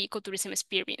of the ecotourism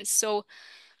experience. So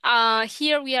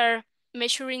here we are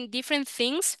measuring different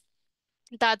things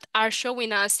that are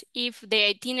showing us if the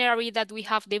itinerary that we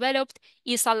have developed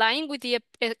is aligned with the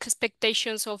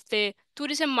expectations of the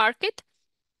tourism market,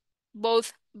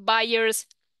 both buyers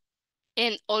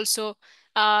and also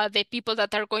the people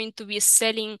that are going to be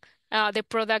selling the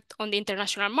product on the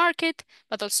international market,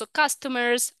 but also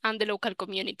customers and the local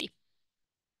community.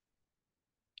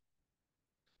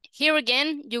 Here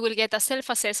again, you will get a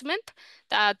self-assessment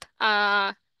that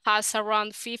has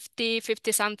around 50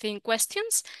 something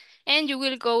questions, and you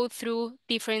will go through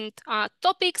different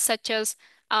topics such as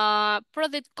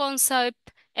product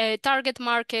concept, target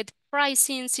market,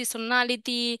 pricing,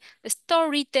 seasonality,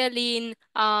 storytelling,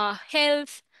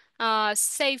 health,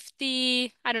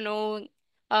 safety, I don't know,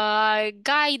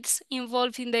 guides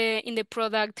involved in the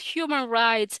product, human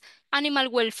rights,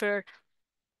 animal welfare,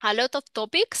 a lot of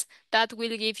topics that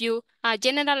will give you a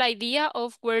general idea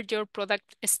of where your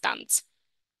product stands.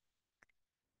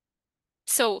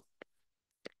 So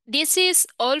this is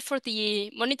all for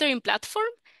the monitoring platform,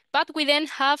 but we then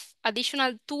have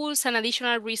additional tools and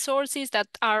additional resources that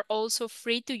are also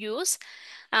free to use.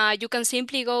 You can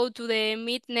simply go to the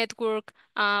MIT Network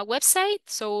website,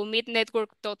 so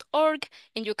mitnetwork.org,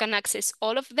 and you can access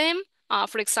all of them.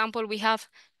 For example, we have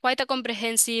quite a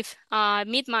comprehensive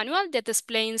MIT manual that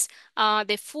explains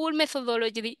the full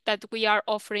methodology that we are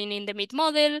offering in the MIT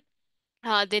model,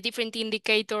 the different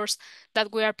indicators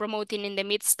that we are promoting in the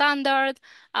MIT standard,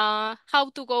 how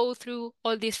to go through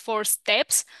all these 4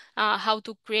 steps, how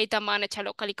to create and manage a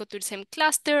local ecotourism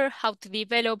cluster, how to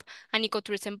develop an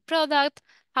ecotourism product,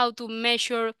 how to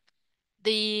measure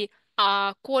the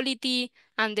quality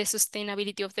and the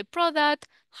sustainability of the product,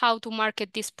 how to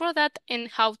market this product, and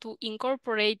how to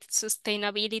incorporate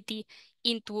sustainability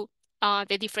into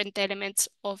the different elements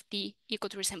of the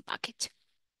ecotourism package.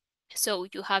 So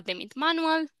you have the MIT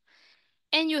manual,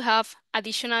 and you have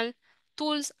additional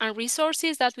tools and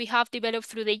resources that we have developed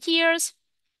through the years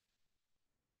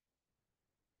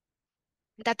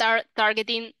that are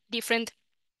targeting different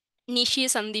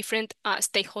niches and different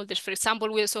stakeholders. For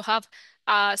example, we also have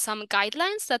some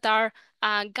guidelines that are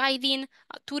guiding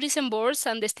tourism boards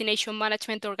and destination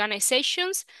management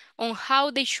organizations on how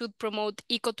they should promote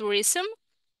ecotourism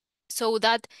so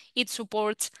that it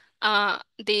supports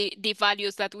the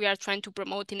values that we are trying to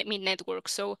promote in the MIT network.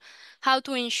 So how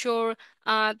to ensure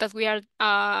that we are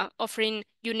offering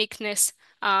uniqueness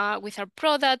with our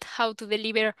product, how to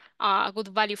deliver good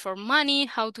value for money,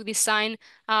 how to design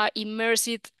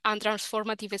immersive and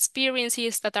transformative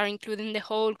experiences that are including the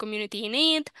whole community in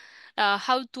it,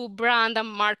 how to brand and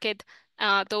market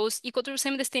those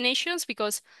ecotourism destinations,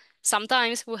 because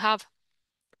sometimes we have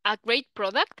a great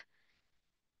product,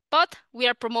 but we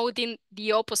are promoting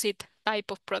the opposite type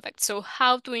of product. So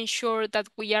how to ensure that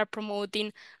we are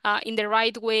promoting in the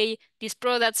right way these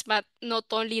products, but not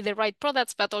only the right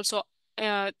products, but also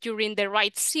during the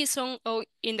right season or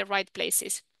in the right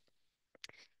places.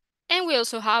 And we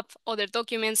also have other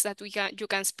documents that you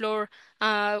can explore.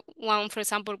 One, for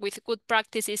example, with good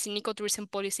practices in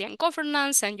ecotourism policy and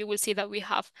governance, and you will see that we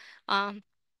have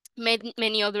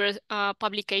many other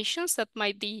publications that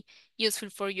might be useful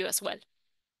for you as well.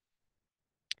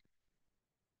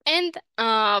 And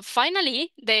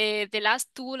finally, the last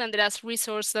tool and the last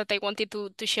resource that I wanted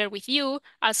to share with you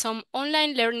are some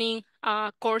online learning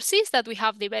courses that we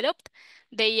have developed.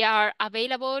 They are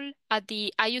available at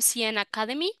the IUCN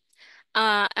Academy,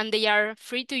 and they are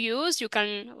free to use. You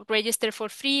can register for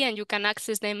free and you can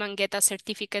access them and get a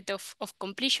certificate of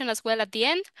completion as well at the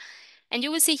end. And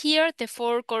you will see here the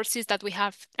 4 courses that we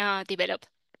have developed.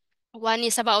 One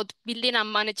is about building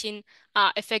and managing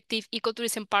effective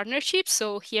ecotourism partnerships.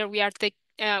 So here we are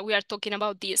talking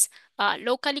about these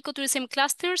local ecotourism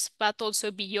clusters, but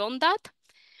also beyond that.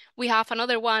 We have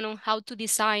another one on how to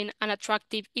design an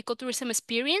attractive ecotourism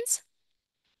experience.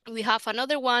 We have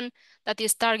another one that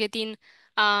is targeting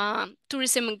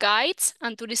tourism guides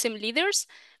and tourism leaders,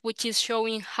 which is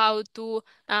showing how to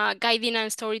guiding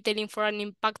and storytelling for an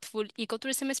impactful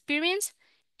ecotourism experience.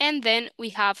 And then we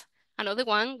have another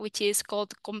one, which is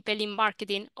called compelling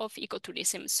marketing of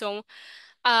ecotourism. So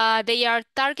they are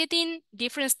targeting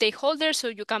different stakeholders, so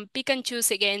you can pick and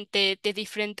choose again the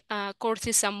different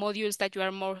courses and modules that you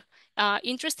are more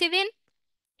interested in.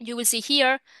 You will see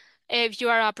here, if you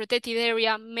are a protected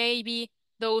area, maybe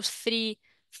those three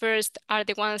first are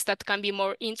the ones that can be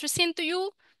more interesting to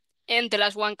you, and the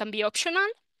last one can be optional.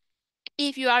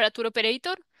 If you are a tour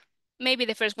operator, maybe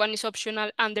the first one is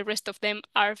optional and the rest of them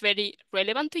are very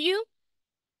relevant to you.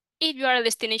 If you are a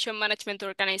destination management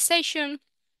organization,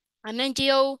 an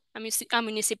NGO, a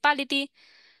municipality,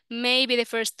 maybe the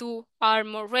first two are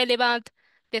more relevant.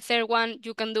 The third one,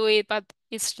 you can do it, but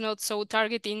it's not so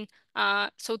targeted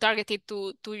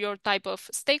to your type of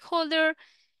stakeholder.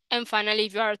 And finally,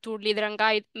 if you are a tour leader and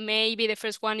guide, maybe the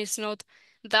first one is not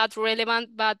that relevant,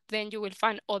 but then you will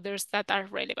find others that are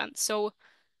relevant. So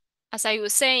as I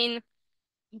was saying,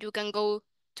 you can go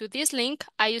to this link,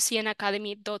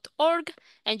 iucnacademy.org,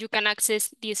 and you can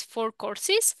access these 4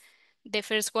 courses. The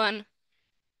first one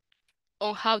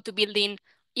on how to build in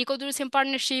ecotourism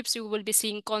partnerships. You will be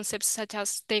seeing concepts such as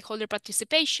stakeholder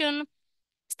participation,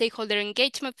 stakeholder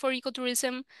engagement for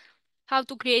ecotourism, how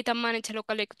to create and manage a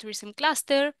local ecotourism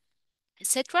cluster,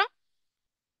 etc.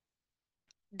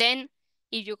 Then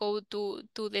if you go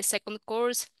to the second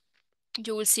course,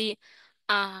 you will see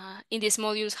in these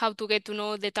modules how to get to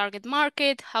know the target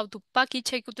market, how to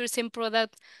package ecotourism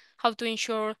product, how to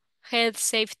ensure health,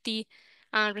 safety,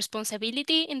 and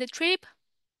responsibility in the trip.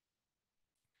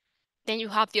 Then you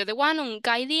have the other one on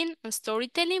guiding and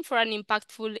storytelling for an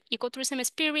impactful ecotourism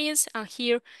experience. And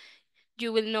here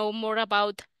you will know more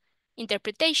about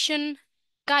interpretation,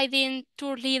 guiding,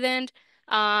 tour leading,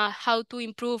 how to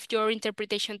improve your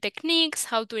interpretation techniques,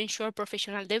 how to ensure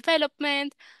professional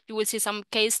development. You will see some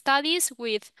case studies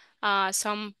with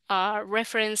some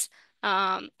reference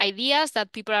ideas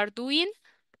that people are doing.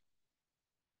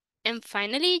 And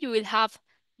finally, you will have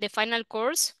the final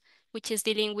course, which is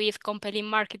dealing with compelling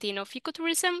marketing of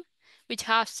ecotourism, which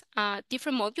has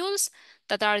different modules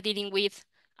that are dealing with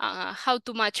how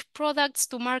to match products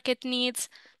to market needs,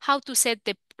 how to set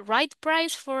the right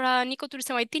price for an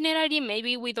ecotourism itinerary.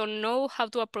 Maybe we don't know how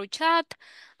to approach that,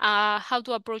 how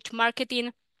to approach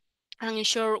marketing and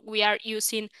ensure we are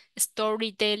using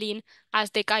storytelling as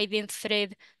the guiding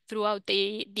thread throughout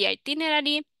the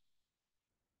itinerary.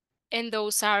 And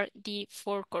those are the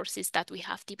 4 courses that we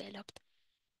have developed.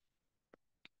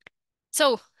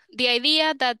 So the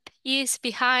idea that is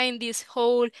behind this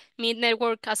whole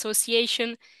Mid-Network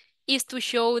Association is to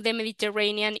show the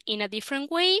Mediterranean in a different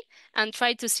way and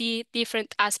try to see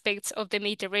different aspects of the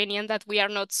Mediterranean that we are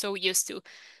not so used to.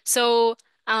 So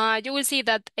you will see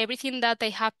that everything that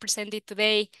I have presented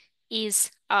today is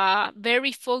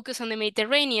very focused on the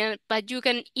Mediterranean, but you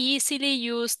can easily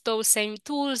use those same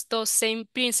tools, those same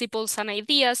principles and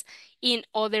ideas in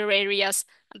other areas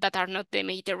that are not the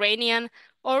Mediterranean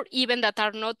or even that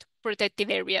are not protected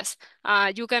areas.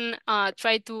 You can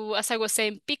try to, as I was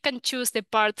saying, pick and choose the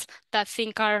parts that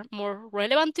think are more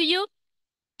relevant to you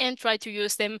and try to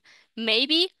use them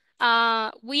maybe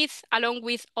along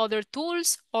with other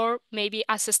tools or maybe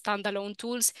as a standalone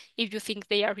tools if you think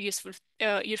they are useful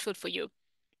for you.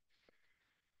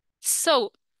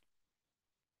 So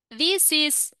this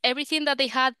is everything that I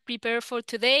had prepared for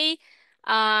today.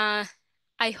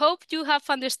 I hope you have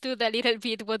understood a little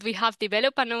bit what we have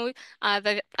developed. I know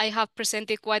that I have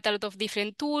presented quite a lot of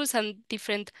different tools and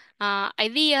different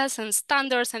ideas and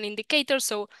standards and indicators.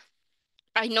 So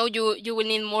I know you will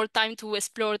need more time to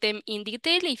explore them in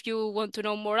detail if you want to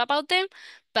know more about them,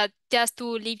 but just to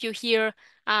leave you here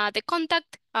the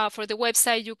contact for the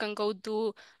website, you can go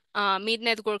to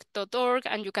midnetwork.org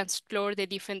and you can explore the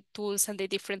different tools and the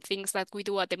different things that we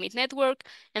do at the Mid Network.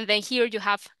 And then here you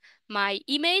have my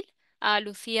email,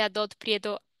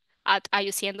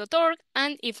 lucia.prieto@iucn.org.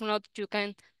 And if not, you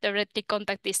can directly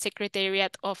contact the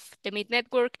Secretariat of the Mid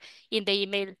Network in the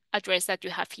email address that you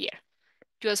have here.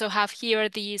 You also have here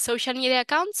the social media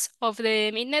accounts of the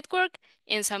Mid Network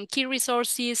and some key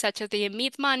resources such as the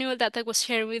Mid manual that I was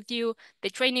sharing with you,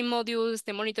 the training modules,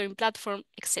 the monitoring platform,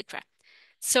 etc.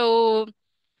 So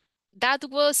that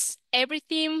was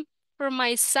everything from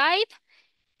my side.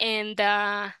 And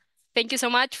thank you so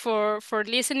much for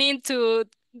listening to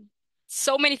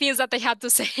so many things that I had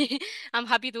to say. I'm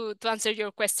happy to answer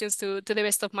your questions to the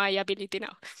best of my ability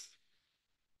now.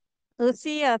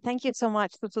 Lucia, thank you so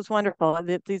much. This was wonderful.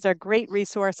 These are great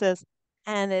resources,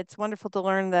 and it's wonderful to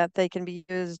learn that they can be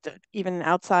used even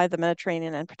outside the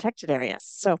Mediterranean and protected areas.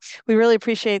 So we really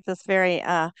appreciate this very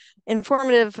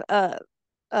informative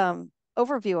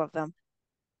overview of them.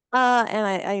 And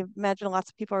I imagine lots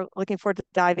of people are looking forward to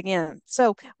diving in.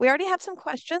 So we already have some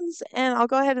questions, and I'll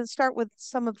go ahead and start with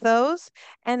some of those.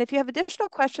 And if you have additional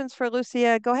questions for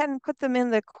Lucia, go ahead and put them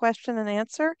in the question and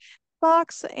answer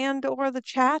box and or the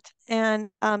chat.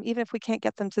 And even if we can't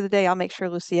get them to the day, I'll make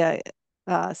sure Lucia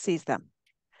sees them.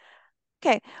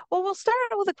 Okay, well, we'll start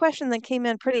out with a question that came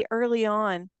in pretty early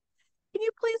on. Can you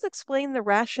please explain the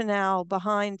rationale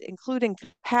behind including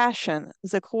compassion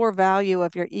as a core value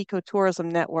of your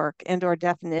ecotourism network and/or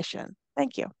definition?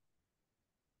 Thank you.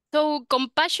 So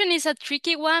compassion is a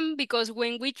tricky one because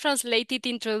when we translate it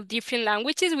into different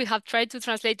languages, we have tried to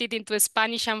translate it into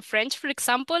Spanish and French, for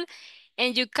example,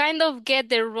 and you kind of get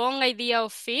the wrong idea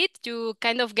of it. You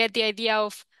kind of get the idea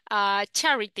of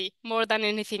charity more than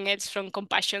anything else from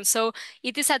compassion. So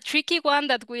it is a tricky one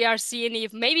that we are seeing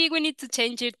if maybe we need to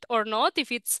change it or not,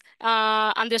 if it's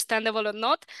understandable or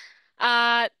not.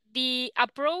 The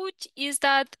approach is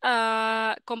that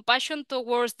compassion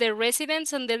towards the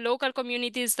residents and the local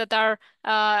communities that are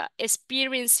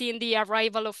experiencing the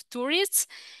arrival of tourists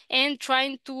and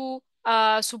trying to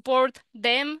support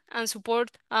them and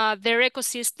support their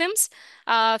ecosystems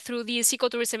through these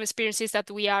ecotourism experiences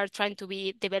that we are trying to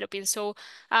be developing. So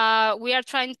we are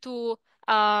trying to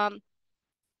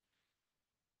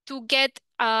get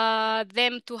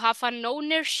them to have an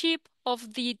ownership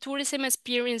of the tourism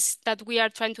experience that we are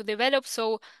trying to develop.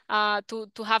 So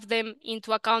to have them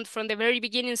into account from the very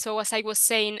beginning. So as I was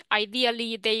saying,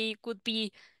 ideally they could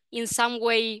be in some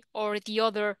way or the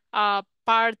other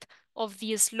part of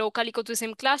this local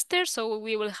ecotourism cluster. So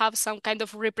we will have some kind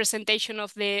of representation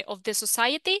of the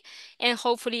society, and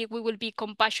hopefully we will be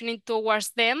compassionate towards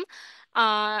them,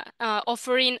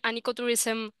 offering an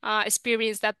ecotourism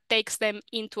experience that takes them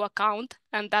into account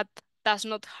and that does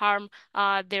not harm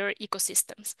their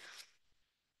ecosystems.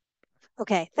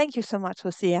 Okay, thank you so much,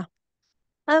 Lucia.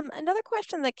 Another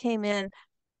question that came in,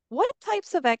 what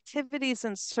types of activities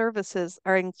and services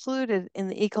are included in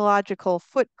the ecological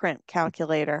footprint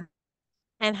calculator?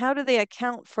 And how do they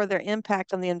account for their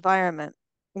impact on the environment,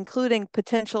 including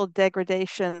potential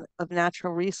degradation of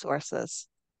natural resources?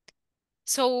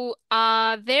 So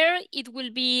there it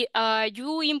will be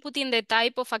you inputting the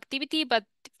type of activity, but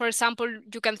for example,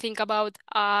 you can think about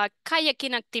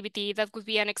kayaking activity, that could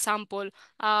be an example,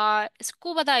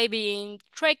 scuba diving,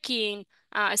 trekking,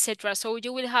 etc. So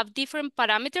you will have different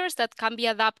parameters that can be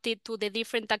adapted to the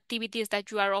different activities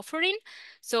that you are offering.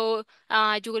 So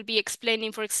you will be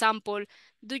explaining, for example,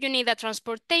 do you need a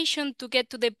transportation to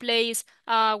get to the place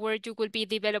where you will be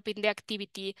developing the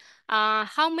activity?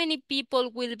 How many people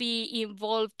will be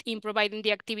involved in providing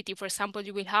the activity? For example,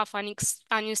 you will have an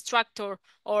instructor,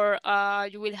 or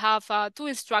you will have two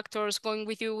instructors going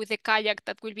with you with a kayak.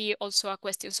 That will be also a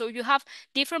question. So you have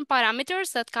different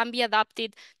parameters that can be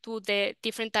adapted to the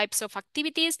different types of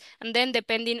activities, and then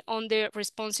depending on the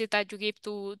responses that you give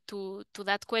to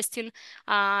that question,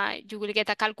 you will get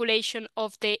a calculation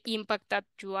of the impact that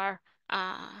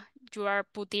uh, you are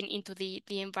putting into the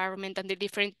environment and the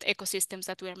different ecosystems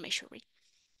that we are measuring.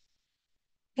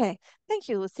 Okay, thank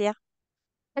you, Lucia.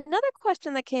 Another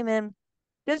question that came in,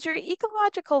 does your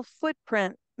ecological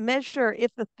footprint measure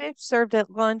if the fish served at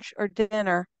lunch or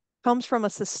dinner comes from a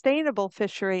sustainable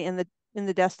fishery in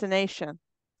the destination?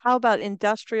 How about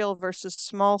industrial versus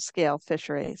small scale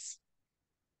fisheries?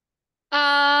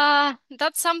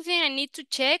 That's something I need to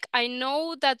check. I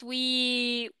know that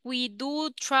we do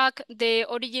track the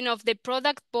origin of the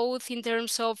product, both in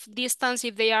terms of distance,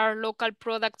 if they are local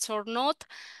products or not,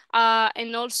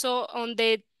 and also on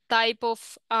the type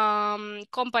of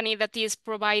company that is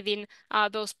providing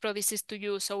those produces to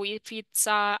you. So if it's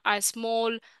a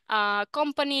small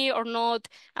company or not,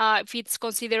 if it's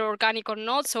considered organic or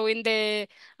not. So in the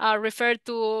referred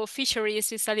to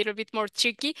fisheries is a little bit more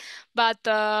tricky. But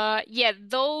yeah,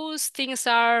 those things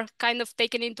are kind of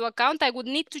taken into account. I would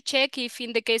need to check if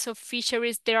in the case of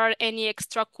fisheries, there are any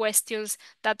extra questions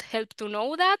that help to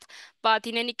know that. But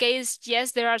in any case,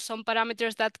 yes, there are some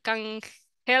parameters that can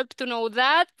help to know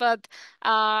that, but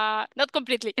not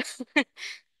completely.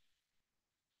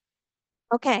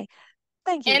 Okay,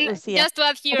 thank you, And Lucia. just to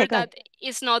add Okay, here go ahead. that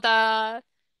it's not a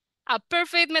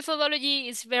perfect methodology.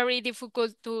 Is very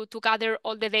difficult to gather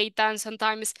all the data, and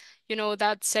sometimes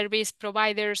that service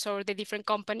providers or the different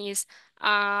companies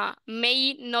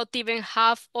may not even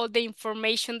have all the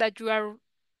information that you are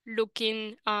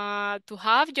looking to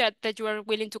have, that you are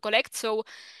willing to collect. So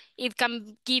it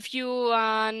can give you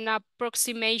an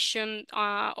approximation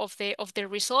of the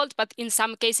result, but in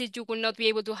some cases you will not be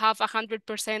able to have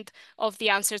 100% of the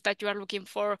answers that you are looking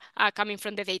for coming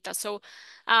from the data. So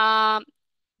the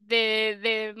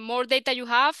more data you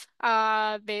have,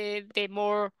 the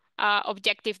more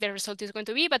objective the result is going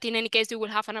to be. But in any case, you will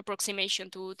have an approximation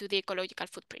to the ecological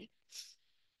footprint.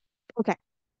 Okay.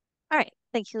 All right.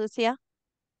 Thank you, Lucia.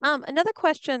 Another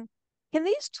question, can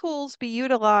these tools be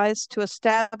utilized to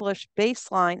establish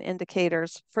baseline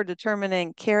indicators for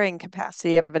determining carrying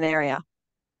capacity of an area?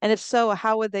 And if so,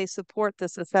 how would they support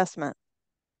this assessment?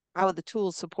 how would the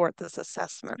tools support this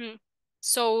assessment? Mhm.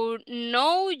 So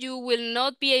no, you will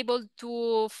not be able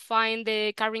to find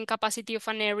the carrying capacity of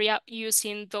an area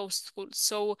using those tools.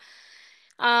 So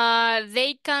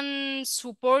they can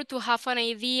support to have an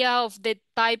idea of the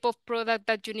type of product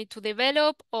that you need to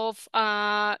develop, of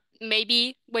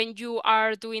maybe when you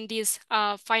are doing this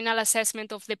final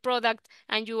assessment of the product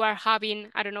and you are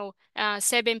having, I don't know,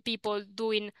 7 people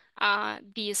doing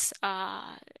this,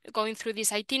 going through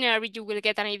this itinerary, you will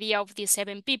get an idea of these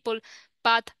 7 people.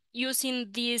 But using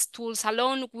these tools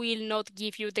alone will not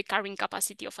give you the carrying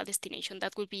capacity of a destination.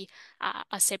 That will be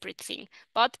a separate thing.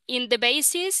 But in the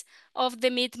basis of the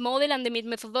MID model and the MID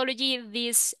methodology,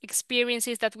 these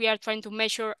experiences that we are trying to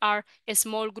measure are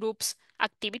small groups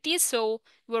activities. So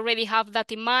we already have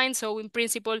that in mind. So in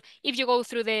principle, if you go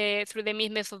through the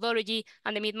MID methodology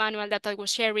and the MID manual that I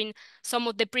was sharing, some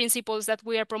of the principles that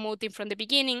we are promoting from the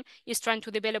beginning is trying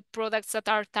to develop products that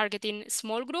are targeting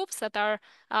small groups, that are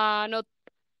not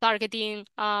targeting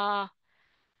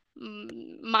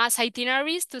mass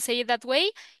itineraries, to say it that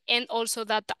way, and also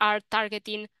that are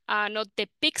targeting not the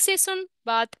peak season,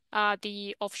 but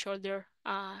the off-shoulder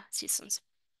seasons.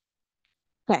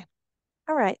 Okay.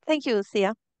 All right. Thank you,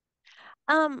 Lucia.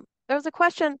 There was a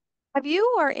question. Have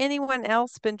you or anyone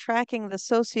else been tracking the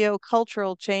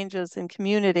socio-cultural changes in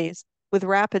communities with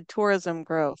rapid tourism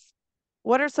growth?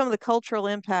 What are some of the cultural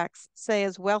impacts, say,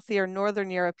 as wealthier Northern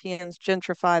Europeans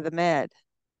gentrify the Med?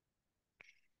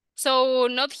 So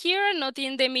not here, not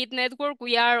in the MID network.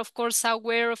 We are, of course,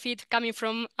 aware of it coming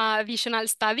from additional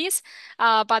studies,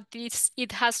 but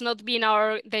it has not been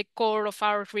the core of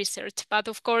our research. But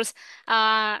of course,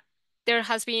 there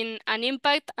has been an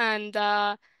impact, and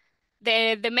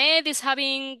the Med is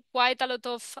having quite a lot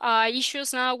of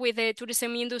issues now with the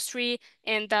tourism industry,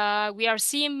 and we are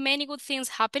seeing many good things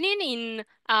happening in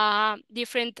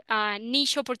different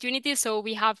niche opportunities. So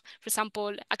we have, for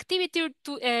example, activity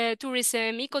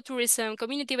tourism, ecotourism,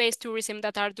 community-based tourism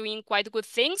that are doing quite good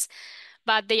things,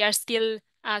 but they are still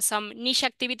some niche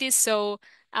activities. So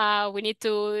we need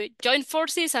to join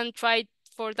forces and try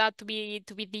for that to be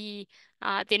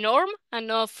the norm, and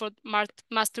not for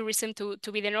mass tourism to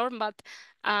be the norm. But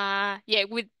yeah,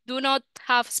 we do not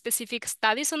have specific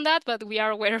studies on that, but we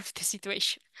are aware of the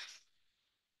situation.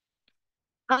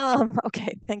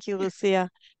 Okay, thank you, Lucia.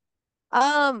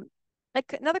 Um,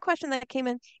 Another question that came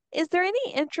in, is there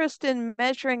any interest in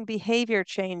measuring behavior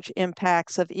change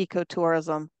impacts of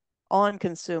ecotourism on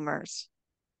consumers?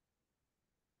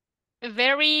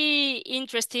 Very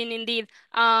interesting indeed.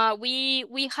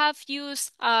 We have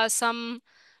used some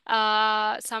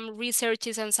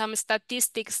researches and some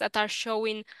statistics that are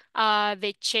showing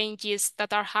the changes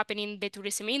that are happening in the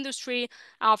tourism industry.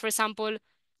 For example,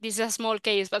 this is a small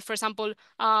case, but for example,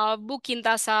 Booking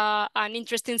does an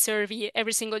interesting survey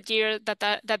every single year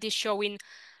that is showing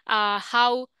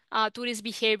how tourist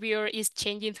behavior is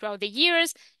changing throughout the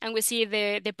years, and we see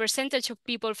the percentage of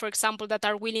people, for example, that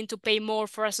are willing to pay more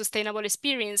for a sustainable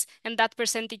experience, and that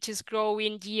percentage is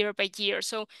growing year by year.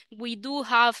 So we do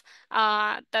have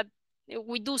that.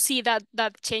 We do see that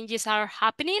changes are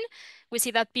happening. We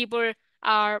see that people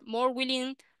are more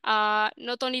willing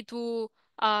not only to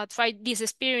try these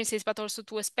experiences, but also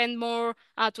to spend more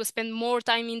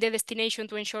time in the destination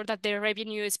to ensure that their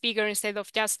revenue is bigger instead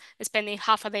of just spending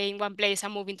half a day in one place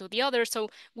and moving to the other. So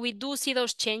we do see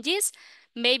those changes,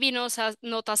 maybe not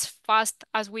as fast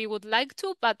as we would like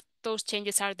to, but those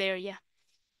changes are there, yeah.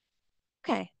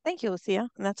 Okay, thank you, Lucia.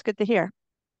 And that's good to hear.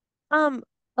 Um,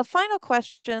 a final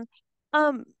question.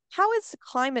 How is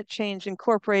climate change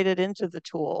incorporated into the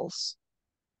tools?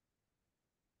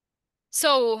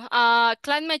 So,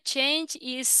 climate change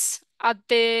is at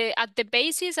the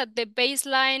basis, at the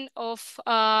baseline of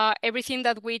everything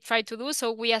that we try to do.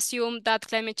 So we assume that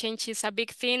climate change is a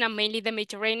big thing, and mainly the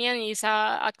Mediterranean is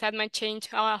a climate change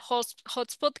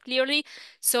hotspot, clearly.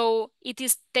 So it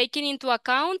is taken into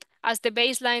account as the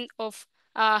baseline of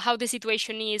how the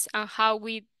situation is and how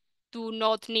we do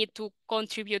not need to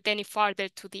contribute any further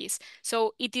to this.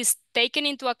 So it is taken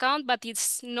into account, but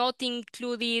it's not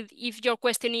included. If your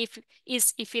question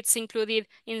is if it's included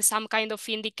in some kind of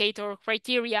indicator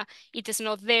criteria, it is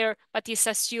not there, but it's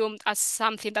assumed as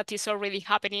something that is already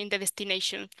happening in the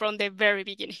destination from the very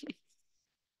beginning.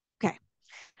 Okay,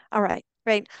 all right,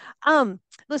 great.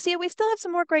 Lucia, we still have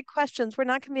some more great questions we're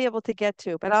not going to be able to get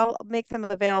to, but I'll make them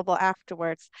available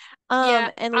afterwards.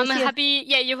 Yeah, And I'm Lucia, happy.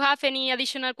 Yeah, you have any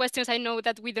additional questions? I know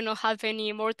that we do not have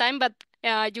any more time, but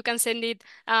you can send it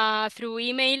through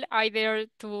email, either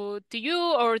to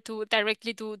you or to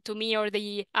directly to me or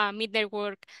the Mid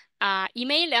Network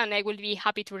email, and I will be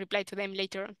happy to reply to them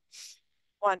later on.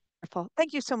 Wonderful.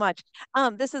 Thank you so much.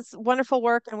 This is wonderful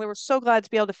work, and we were so glad to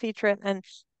be able to feature it. And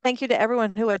thank you to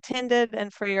everyone who attended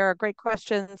and for your great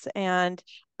questions. And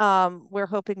we're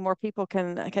hoping more people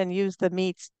can use the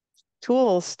MEET's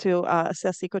tools to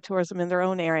assess ecotourism in their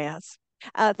own areas.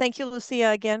 Thank you, Lucia,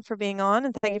 again for being on,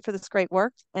 and thank you for this great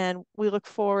work. And we look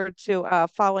forward to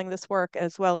following this work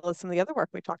as well as some of the other work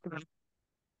we talked about.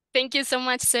 Thank you so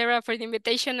much, Sarah, for the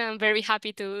invitation. I'm very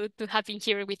happy to have been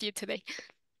here with you today.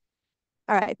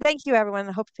 All right. Thank you, everyone.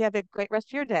 I hope you have a great rest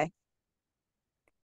of your day.